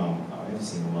my mom. I have a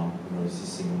single mom, you know, it's a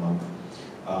single mom.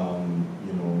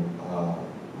 You know,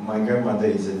 my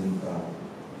grandmother doesn't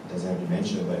have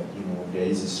dementia, but you know, there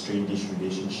is a strange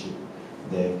relationship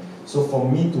there. So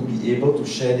for me to be able to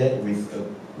share that with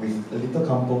a little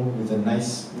kampung, with a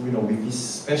nice, you know, with this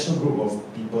special group of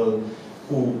people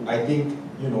who I think,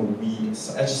 you know, we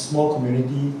such a small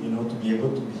community, you know, to be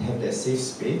able to have that safe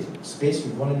space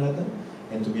with one another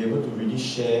and to be able to really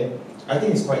share, I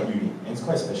think it's quite unique and it's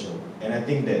quite special. And I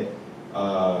think that,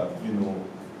 you know,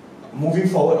 moving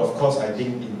forward, of course, I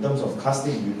think in terms of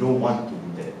casting, you don't want to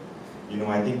do that. You know,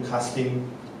 I think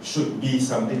casting should be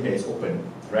something that is open,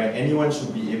 right? Anyone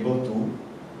should be able to,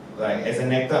 like as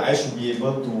an actor, I should be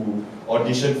able to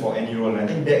audition for any role. And I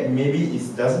think that maybe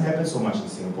it doesn't happen so much in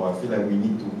Singapore. I feel like we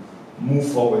need to move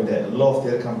forward that. A lot of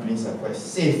theatre companies are quite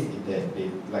safe in that. They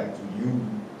like to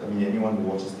I mean, anyone who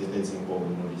watches theatre in Singapore will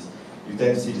know this. You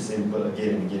tend to see the same people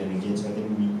again and again and again. So I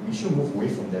think we should move away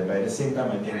from that. But at the same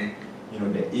time, I think, you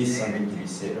know, there is something to be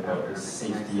said about the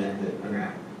safety and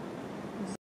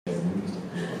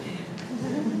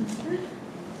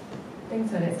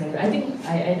Thanks for that, Salif. I think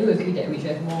I do agree that we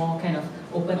should have more kind of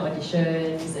open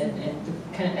auditions and to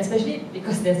kind of, especially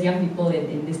because there's young people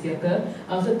in this theatre.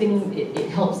 I also think it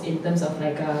helps in terms of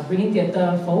like bringing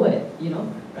theatre forward, you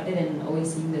know, rather than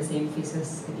always seeing the same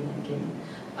faces again and again.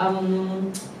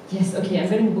 Yes, okay, I'm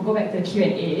going to go back to the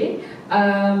Q&A.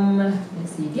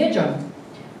 Let's see, dear John,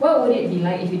 what would it be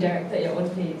like if you directed your own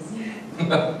plays?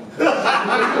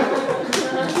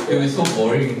 It was so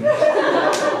boring.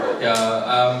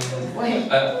 Yeah. Why?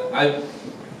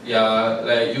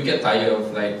 Like you get tired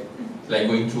of like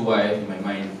going through what I have in my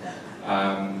mind.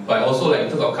 But also like in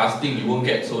terms of casting, you won't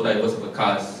get so diverse of a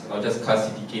cast. I'll just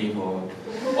cast CTK for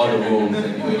all the roles, and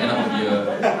it will end up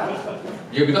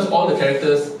to be because all the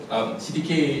characters,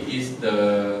 CTK is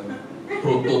the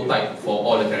prototype for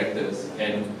all the characters,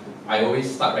 and I always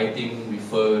start writing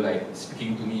with her like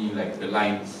speaking to me like the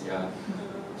lines. Yeah.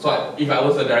 So if I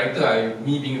was a director,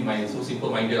 me being my so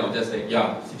simple-minded, I'll just like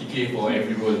CTK for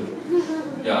every role.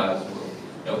 Yeah, so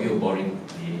that would be boring.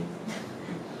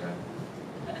 Yeah.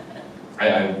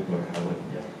 I would.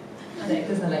 Yeah. The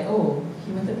actors are like, oh,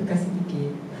 he wanted to cast CTK.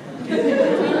 We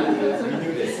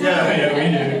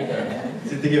knew.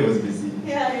 CTK was busy.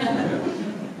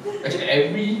 Actually,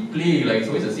 every play like it's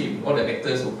always the same. All the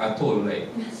actors are told like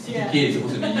CTK is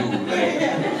supposed to be you.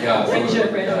 Like, so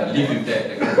live with that.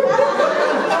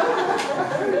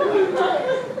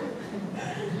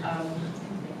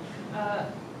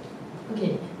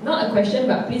 Okay, not a question,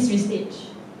 but please restage.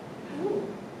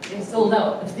 It's sold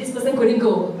out. This person couldn't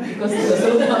go because it was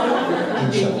sold out.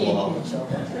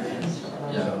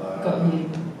 Yeah. Got me.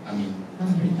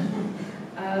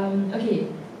 Okay,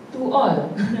 to all.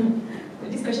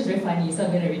 This question is very funny, so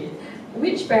I'm going to read it.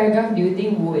 Which paragraph do you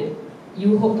think would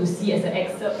you hope to see as an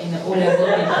excerpt in the O-level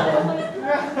paper?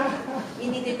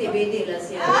 Ini titik bedek lah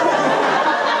siapa.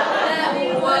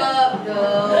 Work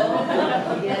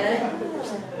though. Yeah.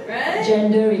 Right?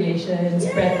 Gender relations,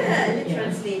 yeah,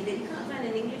 translated. You can't find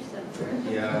an English subtitle.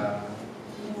 Yeah.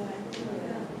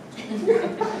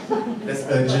 There's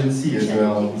urgency as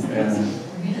well.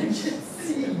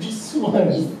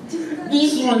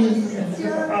 This one.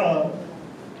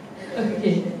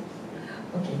 Okay.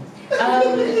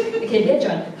 Okay, dear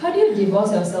John, how do you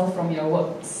divorce yourself from your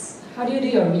works? How do you do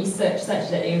your research such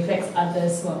that it reflects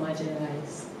others who are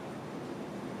marginalized?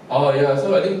 Oh yeah,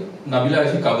 so I think Nabilah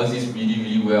actually covers this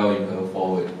really well in her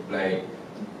forward. Like,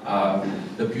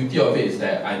 the beauty of it is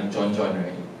that I'm Jon Jon,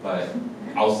 right? But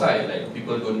outside, like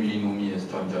people don't really know me as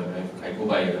Jon Jon. Right? I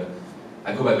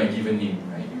go by my given name,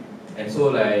 right? And so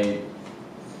like,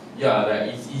 yeah,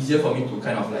 like it's easier for me to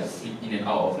kind of like slip in and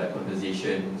out of like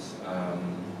conversations,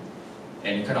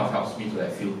 and it kind of helps me to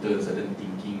like filter certain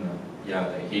thinking. Yeah,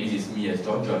 like hey, this is me as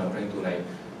Jon Jon. I'm trying to like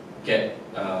get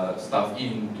stuff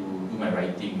in to do my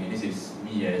writing, and this is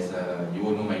me as you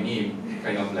won't know my name,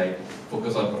 kind of like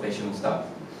focus on professional stuff.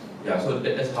 Yeah, so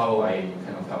that's how I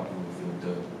kind of help to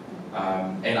filter.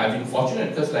 And I've been fortunate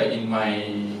because like in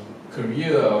my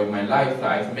career or in my life,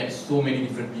 like, I've met so many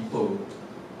different people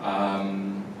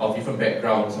of different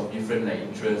backgrounds, of different like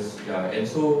interests. Yeah, and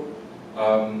so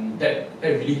that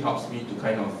really helps me to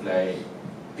kind of like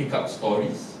pick up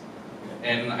stories.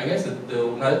 And I guess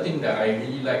another thing that I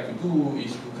really like to do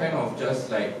is to kind of just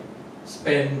like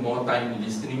spend more time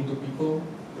listening to people.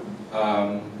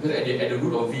 Because at the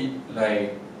root of it,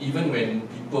 like even when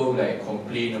people like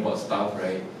complain about stuff,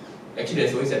 right? Actually,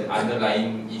 there's always an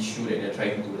underlying issue that they're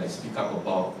trying to like speak up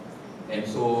about. And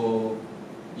so,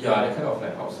 yeah, that kind of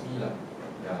like helps me, lah.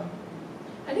 Yeah.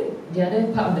 I think the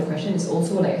other part of the question is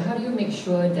also like, how do you make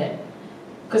sure that,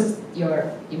 because you're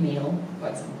a male, for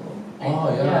example. Like,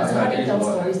 so how do you tell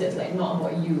stories that's like not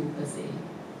about you per se?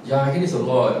 Yeah, I get this a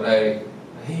lot. Like,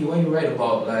 hey, why you write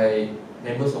about like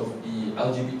members of the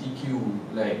LGBTQ?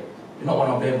 Like, you're not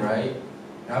one of them, right?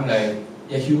 And I'm like,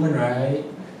 you're human, right?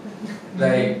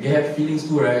 Like, they have feelings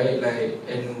too, right? Like,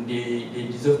 and they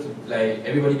deserve to, like,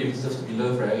 everybody deserves to be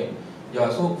loved, right?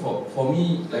 Yeah, so for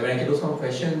me, like when I get those kind of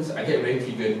questions, I get very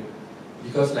triggered.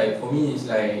 Because like for me, it's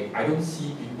like, I don't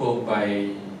see people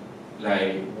by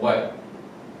like what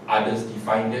others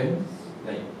define them.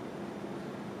 Like,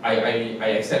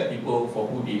 I accept people for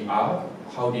who they are,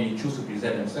 how they choose to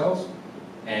present themselves,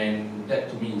 and that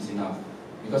to me is enough.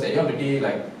 Because at the end of the day,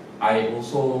 like, I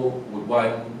also would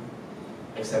want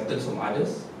acceptance from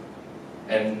others,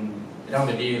 and at the end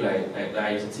of the day, like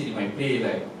I said in my play,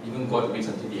 like even God waits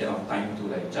until the end of time to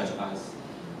like judge us.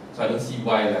 So I don't see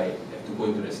why like I have to go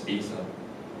into the space.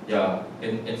 Yeah,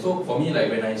 and so for me, like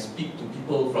when I speak to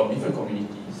people from different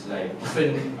communities, like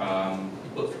different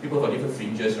people from different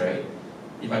fringes, right?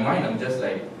 In my mind, I'm just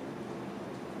like,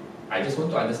 I just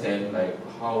want to understand like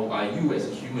how are you as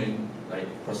a human like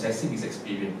processing this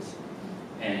experience,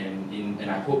 and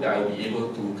I hope that I will be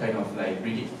able to kind of like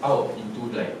bring it out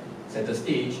into like center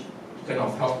stage to kind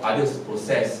of help others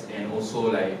process and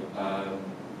also like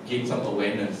gain some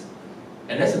awareness.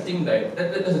 And that's the thing that's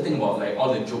the thing about like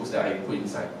all the jokes that I put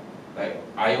inside. Like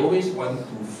I always want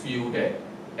to feel that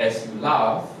as you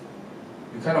laugh,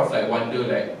 you kind of like wonder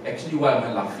like actually what am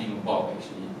I laughing about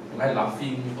actually? Am I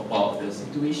laughing about the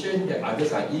situation that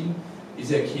others are in?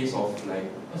 Is it a case of like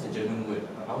what's the German word?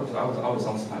 I would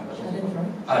sound smart.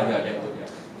 Yeah, that word,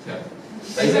 yeah.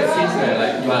 But is it a case where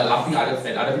like you are laughing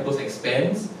at other people's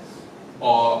expense?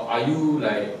 Or are you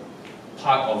like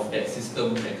part of that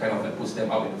system that kind of like puts them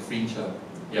out in the fringe?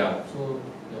 Yeah, so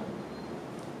yeah.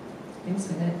 Thanks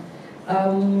for that.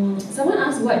 Someone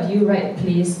asked, what do you write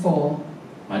plays for?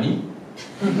 Money?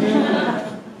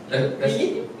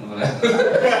 Really?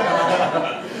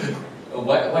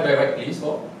 What do I write plays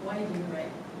for? Why do you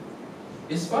write?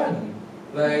 It's fun.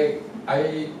 Like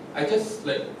I just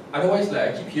like otherwise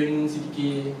like I keep hearing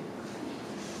Siti.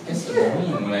 It's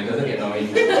annoying, like it doesn't get annoying.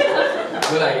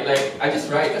 So like I just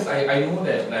write because I know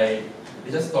that like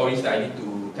it's just stories that I need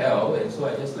to tell, and so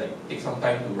I just like take some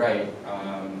time to write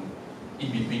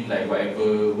in between like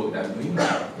whatever work that I'm doing.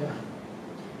 Yeah.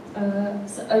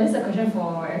 So this is a question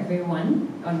for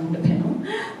everyone on the panel.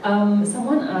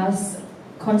 Someone asked,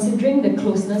 considering the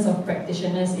closeness of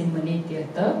practitioners in Malay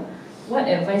theatre, what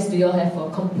advice do you all have for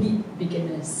complete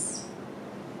beginners?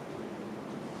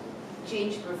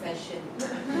 Change profession.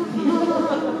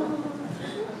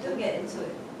 Don't get into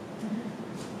it.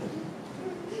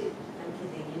 I'm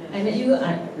kidding, you know. I let you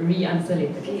re-answer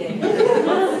later. Okay?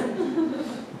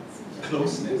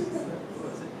 Closeness.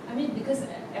 I mean, because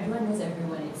everyone knows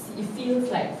everyone. It feels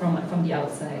like from the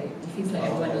outside, it feels like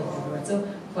everyone knows everyone. So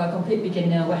for a complete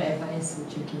beginner, what advice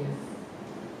would you give?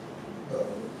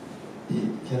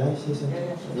 Can I say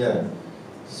something? Yeah.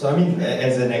 So I mean,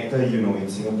 as an actor, you know, in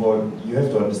Singapore, you have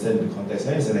to understand the context.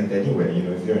 And as an actor anywhere, you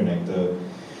know, if you're an actor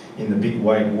in the big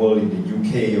wide world, in the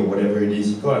UK or whatever it is,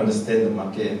 you've got to understand the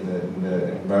market and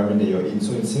the environment that you're in.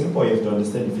 So in Singapore, you have to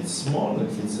understand if it's small,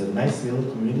 if it's a nice little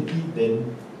community,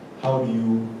 then how do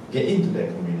you get into that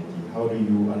community? How do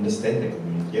you understand that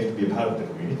community? You have to be a part of the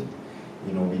community.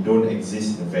 You know, we don't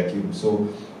exist in a vacuum. So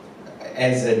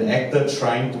as an actor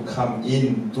trying to come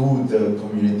into the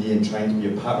community and trying to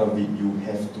be a part of it, you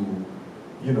have to,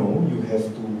 you know, you have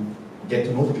to get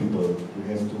to know the people. You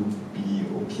have to be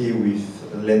okay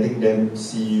with letting them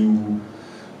see you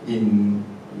in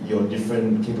your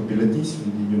different capabilities,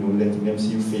 you know, letting them see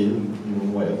you fail, you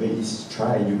know, whatever it is,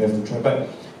 try, you have to try. But,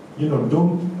 you know,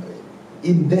 don't,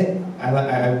 in that,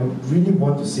 I would really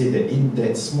want to say that in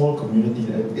that small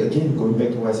community, again, going back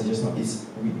to what I said just now,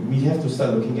 we have to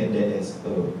start looking at that as a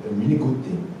really good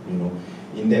thing, you know.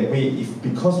 In that way,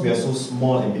 because we are so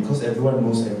small and because everyone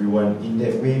knows everyone, in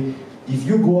that way, if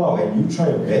you go out and you try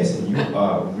your best and you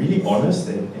are really honest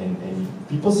and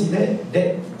people see that,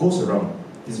 that goes around.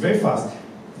 It's very fast.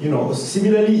 You know,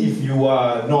 similarly, if you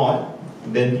are not,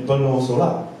 then people know so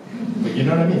lah. But you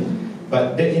know what I mean?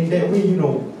 But in that way, you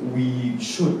know, we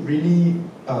should really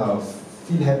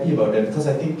feel happy about that, because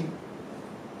I think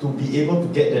to be able to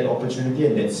get that opportunity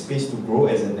and that space to grow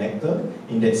as an actor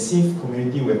in that safe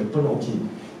community where people know, okay,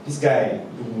 this guy,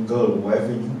 girl,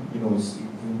 whoever, you know, is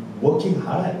working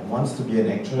hard, wants to be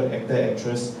an actor,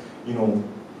 actress, you know,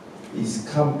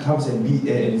 comes and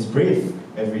is brave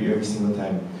every single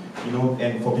time, you know,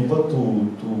 and for people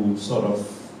to sort of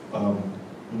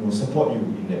you know, support you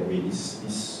in that way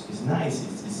is nice.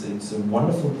 It's a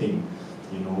wonderful thing.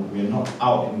 You know, we're not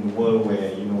out in the world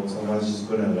where, you know, someone's just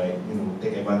gonna, like, you know,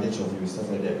 take advantage of you and stuff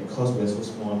like that. Because we're so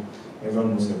small,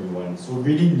 everyone knows everyone. So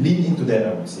really lean into that,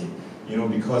 I would say. You know,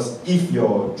 because if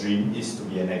your dream is to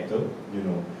be an actor, you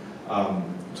know,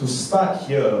 to start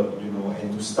here, you know,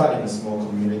 and to start in a small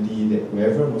community where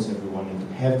everyone knows everyone, and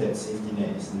to have that safety net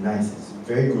is nice. It's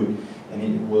very good, and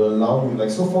it will allow you,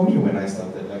 like, so for me when I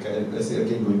started, like, let's say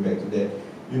again going back to that,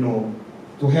 you know,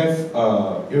 to have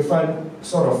Irfan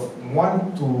sort of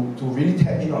want to really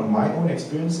tap in on my own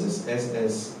experiences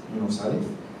as you know, Salif,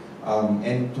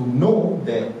 and to know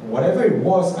that whatever it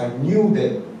was, I knew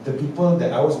that the people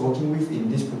that I was working with in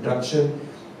this production,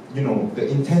 you know, the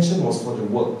intention was for the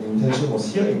work, the intention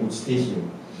was here, it would stay here,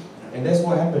 and that's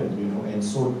what happened, you know. And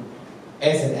so,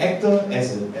 as an actor,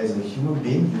 as a human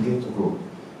being, you get to grow.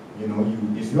 You know,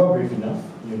 if you are brave enough,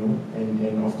 you know,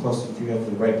 and of course, if you have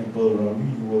the right people around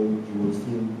you, you will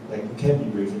feel like you can be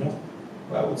brave enough.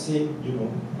 But I would say, you know,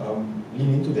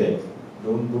 lean into that.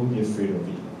 Don't be afraid of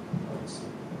it, I would say.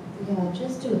 Yeah,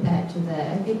 just to add to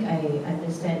that, I think I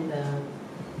understand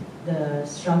the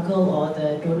struggle or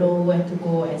the don't know where to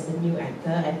go as a new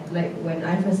actor. Like when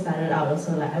I first started out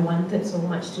also, like I wanted so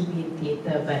much to be in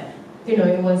theatre, but you know,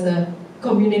 it was a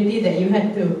community that you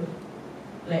had to,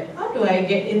 like, how do I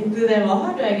get into them or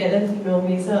how do I get them to know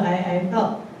me? So I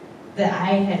felt that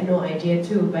I had no idea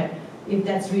too, but if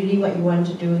that's really what you want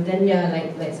to do, then yeah,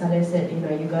 like Salif said, you know,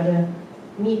 you gotta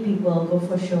meet people, go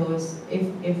for shows.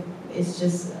 If it's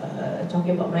just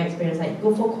talking about my experience, like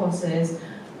go for courses,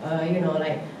 you know,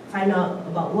 like find out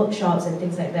about workshops and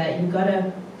things like that. You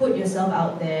gotta put yourself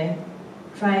out there,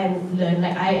 try and learn.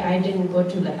 Like I didn't go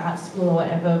to like art school or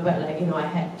whatever, but like, you know, I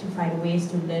had to find ways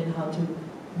to learn how to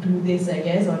do this, I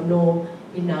guess, or know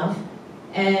enough.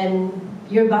 And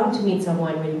you're bound to meet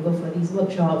someone when you go for these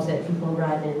workshops that people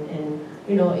run, and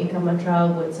you know,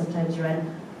 Ekamatra would sometimes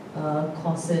run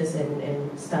courses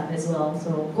and stuff as well.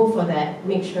 So go for that.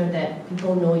 Make sure that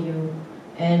people know you,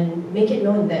 and make it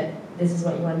known that this is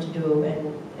what you want to do,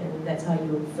 and that's how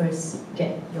you first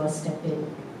get your step in.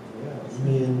 Yeah,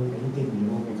 email, anything, you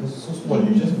know, because it's so small.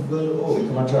 You just Google, oh,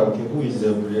 Ekamatra, okay, who is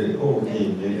the playwright? Oh, okay,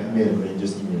 email, then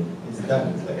just email. It's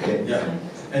done. It's like that. Yeah.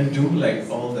 And do like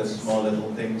all the small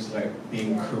little things like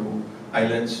being crew. I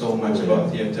learned so much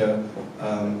about theatre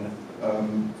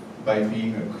by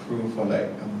being a crew for like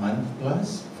a month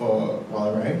plus for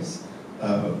Wild Rights.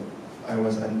 I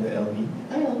was under LV.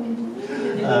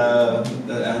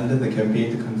 Under the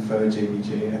campaign to confer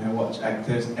JBJ, and I watched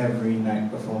actors every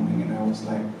night performing, and I was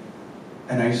like,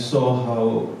 and I saw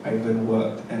how Ivan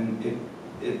worked, and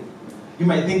it you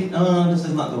might think, oh, this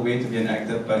is not the way to be an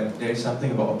actor, but there's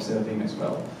something about observing as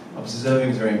well. Observing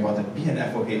is very important. Be an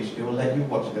FOH. It will let you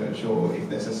watch the show if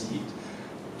there's a seat.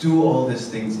 Do all these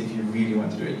things if you really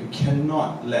want to do it. You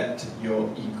cannot let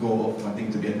your ego of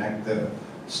wanting to be an actor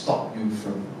stop you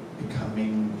from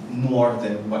becoming more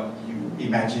than what you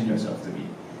imagine yourself to be.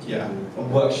 Yeah,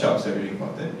 workshops are really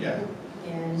important. Yeah.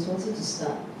 Yeah, and it's also to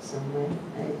start somewhere.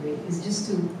 I agree. It's just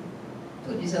to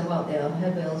put yourself out there, or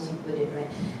however else you put it, right?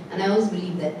 And I always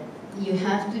believe that you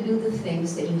have to do the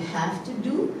things that you have to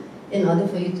do in order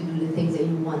for you to do the things that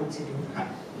you want to do.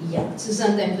 Yeah. So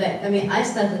sometimes, like, I mean, I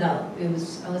started out. I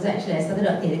started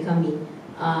out Teater Kami.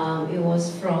 It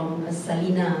was from a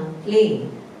Salina play,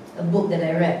 a book that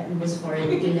I read. It was for an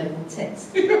A-level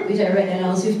text, which I read when I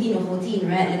was 15 or 14,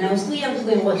 right? And I was too young to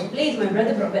go and watch plays. My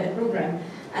brother brought back the program.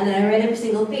 And then I read every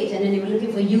single page, and then they were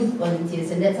looking for youth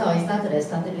volunteers, and that's how I started. I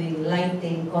started doing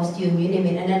lighting, costume, you name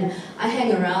it. And then I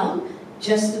hang around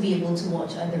just to be able to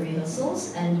watch other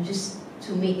rehearsals and just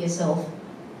to make yourself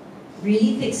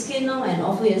really thick skin now and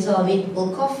offer yourself, make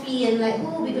people coffee and like,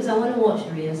 oh, because I want to watch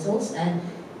the rehearsals, and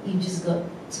you just got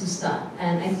to start.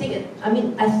 And I think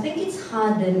it's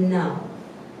harder now.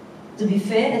 To be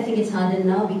fair, I think it's harder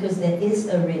now because there is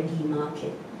a ready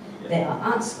market. There are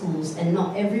art schools, and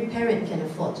not every parent can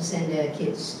afford to send their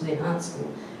kids to an art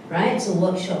school, right? So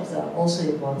workshops are also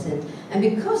important. And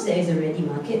because there is a ready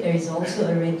market, there is also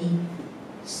a ready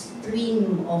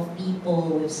stream of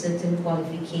people with certain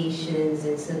qualifications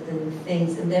and certain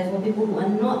things, and therefore people who are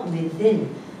not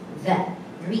within that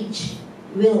reach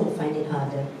will find it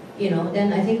harder. You know,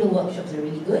 then I think the workshops are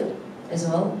really good as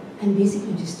well. And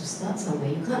basically just to start somewhere.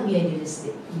 You can't be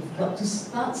idealistic. You've got to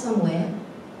start somewhere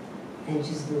and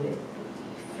just do it.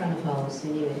 Front of house,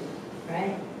 you knew it,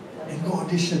 right? And go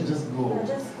audition, just go. Yeah,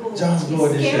 just go. Just go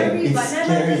It's audition. scary, It's but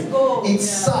scary. just go. It Yeah.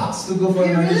 sucks to go for an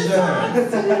It really audition.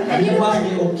 sucks. And you must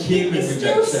be okay with It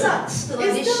rejection. still sucks to It still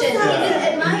audition. sucks. Even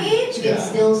at my age, Yeah. it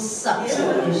still sucks to Yeah.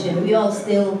 audition. We all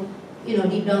still, you know,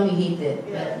 deep down we hate it.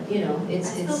 Yeah. But, you know, I it's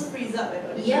still freeze up at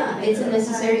audition. yeah, it's a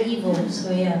necessary evil.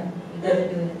 So yeah, you gotta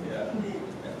do it.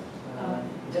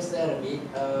 Just to add a bit,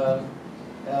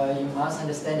 you must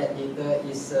understand that theatre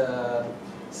is a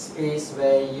space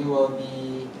where you will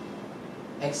be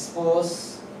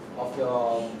exposed of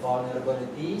your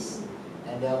vulnerabilities,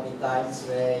 and there will be times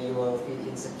where you will feel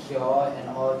insecure and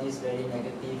all these very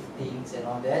negative things and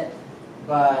all that.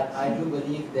 But I do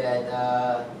believe that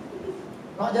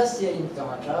not just here in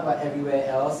Ekamatra, but everywhere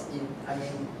else,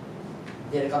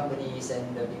 theatre companies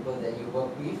and the people that you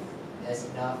work with, there's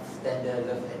enough tender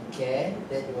love and care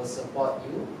that will support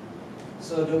you.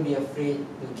 So don't be afraid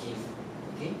to give.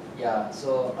 Okay? Yeah.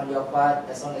 So on your part,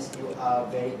 as long as you are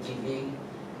very giving,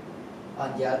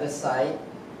 on the other side,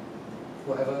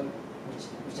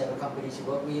 whichever companies you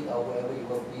work with or whoever you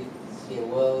work with, they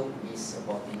will be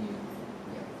supporting you.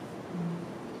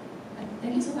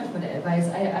 Thank you so much for the advice.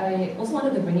 I also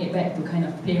wanted to bring it back to kind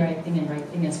of playwriting and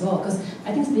writing as well, because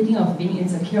I think speaking of being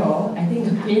insecure, I think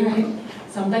the playwright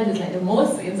sometimes it's like the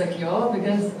most insecure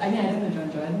because, I mean, I don't know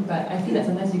Jon Jon, but I feel that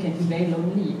sometimes you can feel very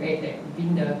lonely, right? Like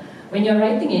being when you're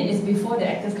writing it, it's before the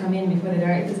actors come in, before the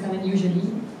directors come in usually.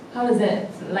 How is that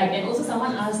like? And also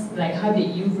someone asked, like, how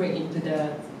did you break into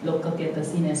the local theatre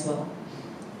scene as well?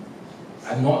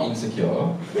 I'm not insecure.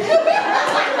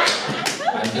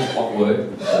 I'm just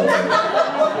awkward. So,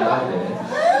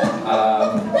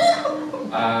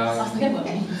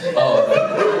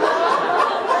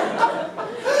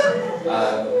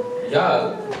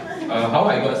 how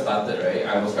I got started, right?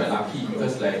 I was quite lucky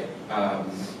because like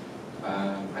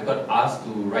I got asked to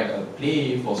write a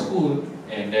play for school,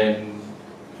 and then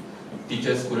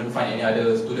teachers couldn't find any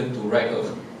other student to write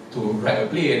a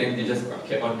play, and then they just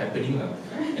kept on happening.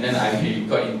 And then I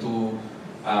got into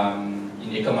in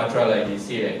Ekamatra, like they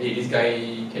say that, hey, this guy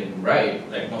can write,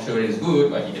 like not sure it's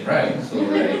good, but he can write, so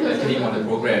like let's get him on the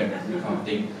program, that kind of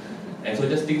thing. And so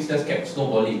things just kept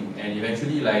snowballing, and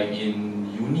eventually like in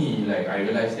uni, like I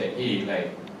realized that, hey,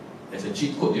 like there's a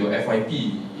cheat code to your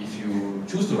FYP. If you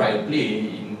choose to write a play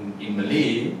in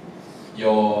Malay,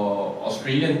 your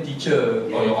Australian teacher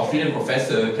or your Australian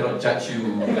professor cannot judge you.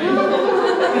 Like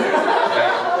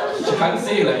she can't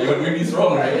say like you're doing this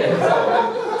wrong, right? And so,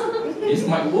 like, this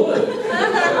might work.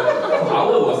 So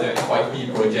ours was an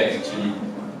FYP project actually,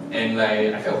 and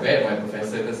like I felt bad for my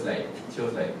professor because like she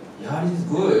was like, yeah, this is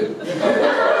good.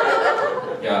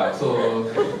 So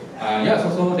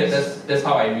that's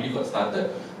how I really got started.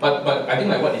 But I think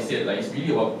like what they said, like it's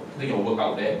really about putting your work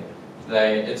out there.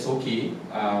 Like it's okay,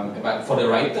 but for the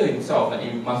writer himself, like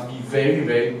it must be very,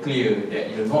 very clear that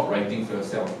you're not writing for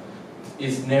yourself.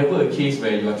 It's never a case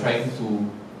where you're trying to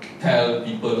tell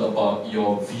people about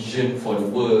your vision for the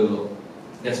world.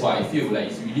 That's why I feel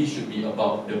like it really should be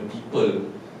about the people.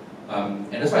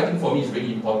 And that's why I think for me it's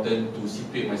really important to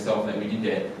situate myself like within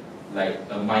that, like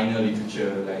a minor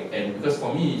literature, like, and because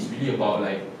for me it's really about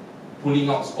like pulling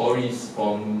out stories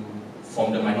from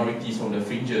the minorities, from the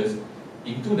fringes,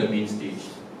 into the main stage.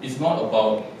 It's not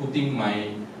about putting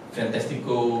my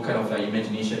fantastical kind of like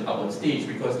imagination up on stage,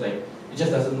 because like it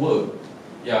just doesn't work.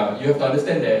 Yeah, you have to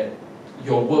understand that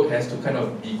your work has to kind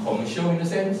of be commercial in a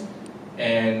sense,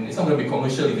 and it's not going to be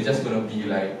commercial if it's just going to be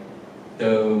like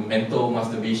the mental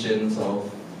masturbations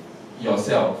of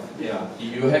yourself. Yeah,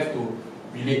 you have to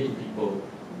relate to people,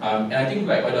 and I think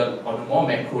like on a more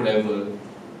macro level,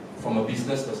 from a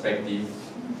business perspective,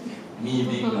 me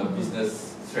being a business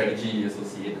strategy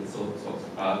associate and so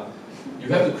you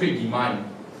have to create demand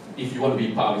if you want to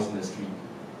be part of this industry.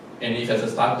 And if as a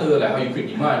starter, like how you create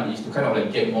demand is to kind of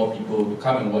like get more people to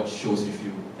come and watch shows with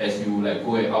you as you like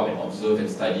go out and observe and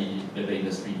study the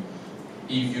industry.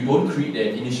 If you don't create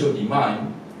that initial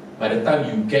demand, by the time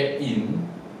you get in,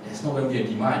 there's not going to be a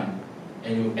demand,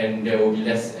 and there will be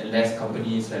less and less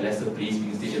companies, like lesser plays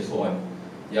being staged and so on.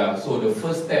 Yeah, so the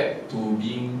first step to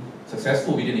being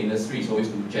successful within the industry is always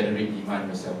to generate demand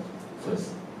yourself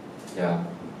first. Yeah.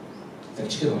 It's like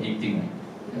chicken or egg thing, right?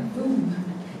 Yeah. Boom.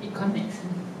 Economics.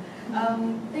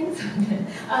 Thanks for that.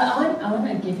 I want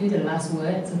to give you the last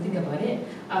word, so think about it.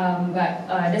 But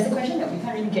there's a question that we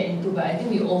can't really get into, but I think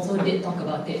we also did talk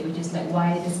about it, which is like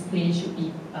why this play should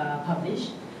be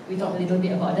published. We talked a little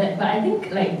bit about that, but I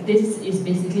think like this is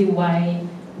basically why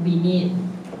we need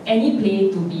any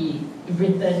play to be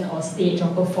written or staged or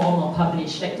performed or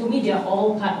published. Like to me, they are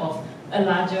all part of a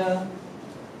larger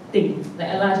thing,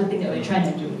 like a larger thing that we're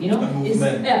trying to do. You know, it's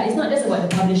not just about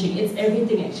the publishing; it's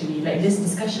everything actually. Like this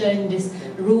discussion, this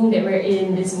room that we're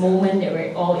in, this moment that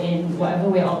we're all in, whatever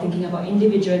we're all thinking about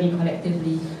individually,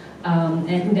 collectively. And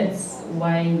I think that's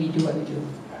why we do what we do.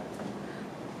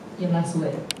 Your last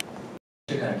word.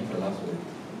 Can I give a last word?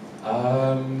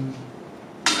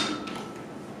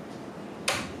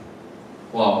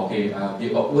 Wow, okay,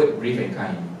 be awkward, brave and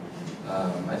kind.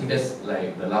 I think that's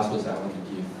like the last words I want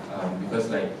to give, because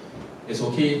like it's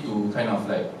okay to kind of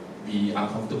like be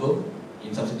uncomfortable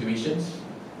in some situations,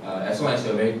 as long as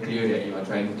you're very clear that you are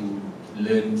trying to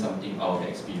learn something out of the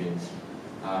experience.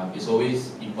 It's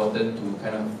always important to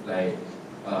kind of like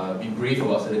be brave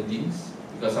about certain things,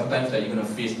 because sometimes like you're gonna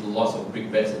face lots of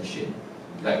brickbats and shit.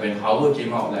 Like when Howard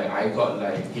came out, like I got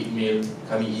like hate mail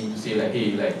coming in to say like,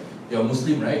 hey, like you're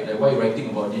Muslim, right? Like why are you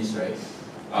writing about this, right?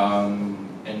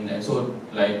 And so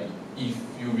like if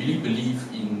you really believe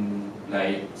in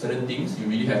like certain things, you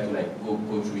really have to like go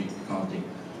through it, kind of thing.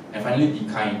 And finally, be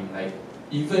kind. Like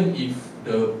even if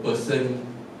the person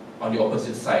on the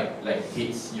opposite side like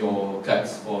hates your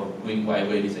guts for doing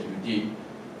whatever it is that you did,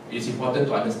 it's important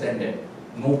to understand that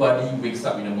nobody wakes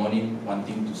up in the morning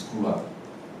wanting to screw up,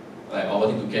 like or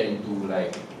wanting to get into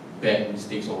like bad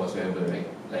mistakes or whatsoever, right?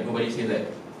 Like nobody says like,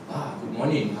 good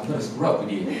morning, I'm gonna screw up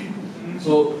today.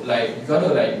 So like you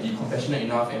gotta like be compassionate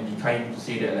enough and be kind to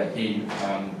say that like, hey,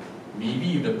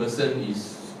 maybe if the person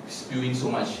is spewing so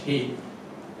much hate,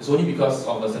 it's only because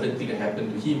of a certain thing that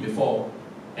happened to him before,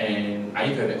 and I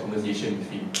need to have that conversation with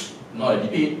him. Not a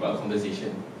debate, but a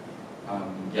conversation.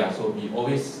 Yeah, so be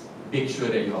always make sure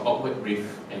that you're awkward, brave,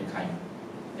 and kind.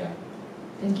 Yeah.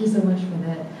 Thank you so much for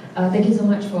that. Thank you so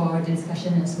much for the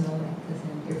discussion as well, actors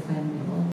and Irfan and all.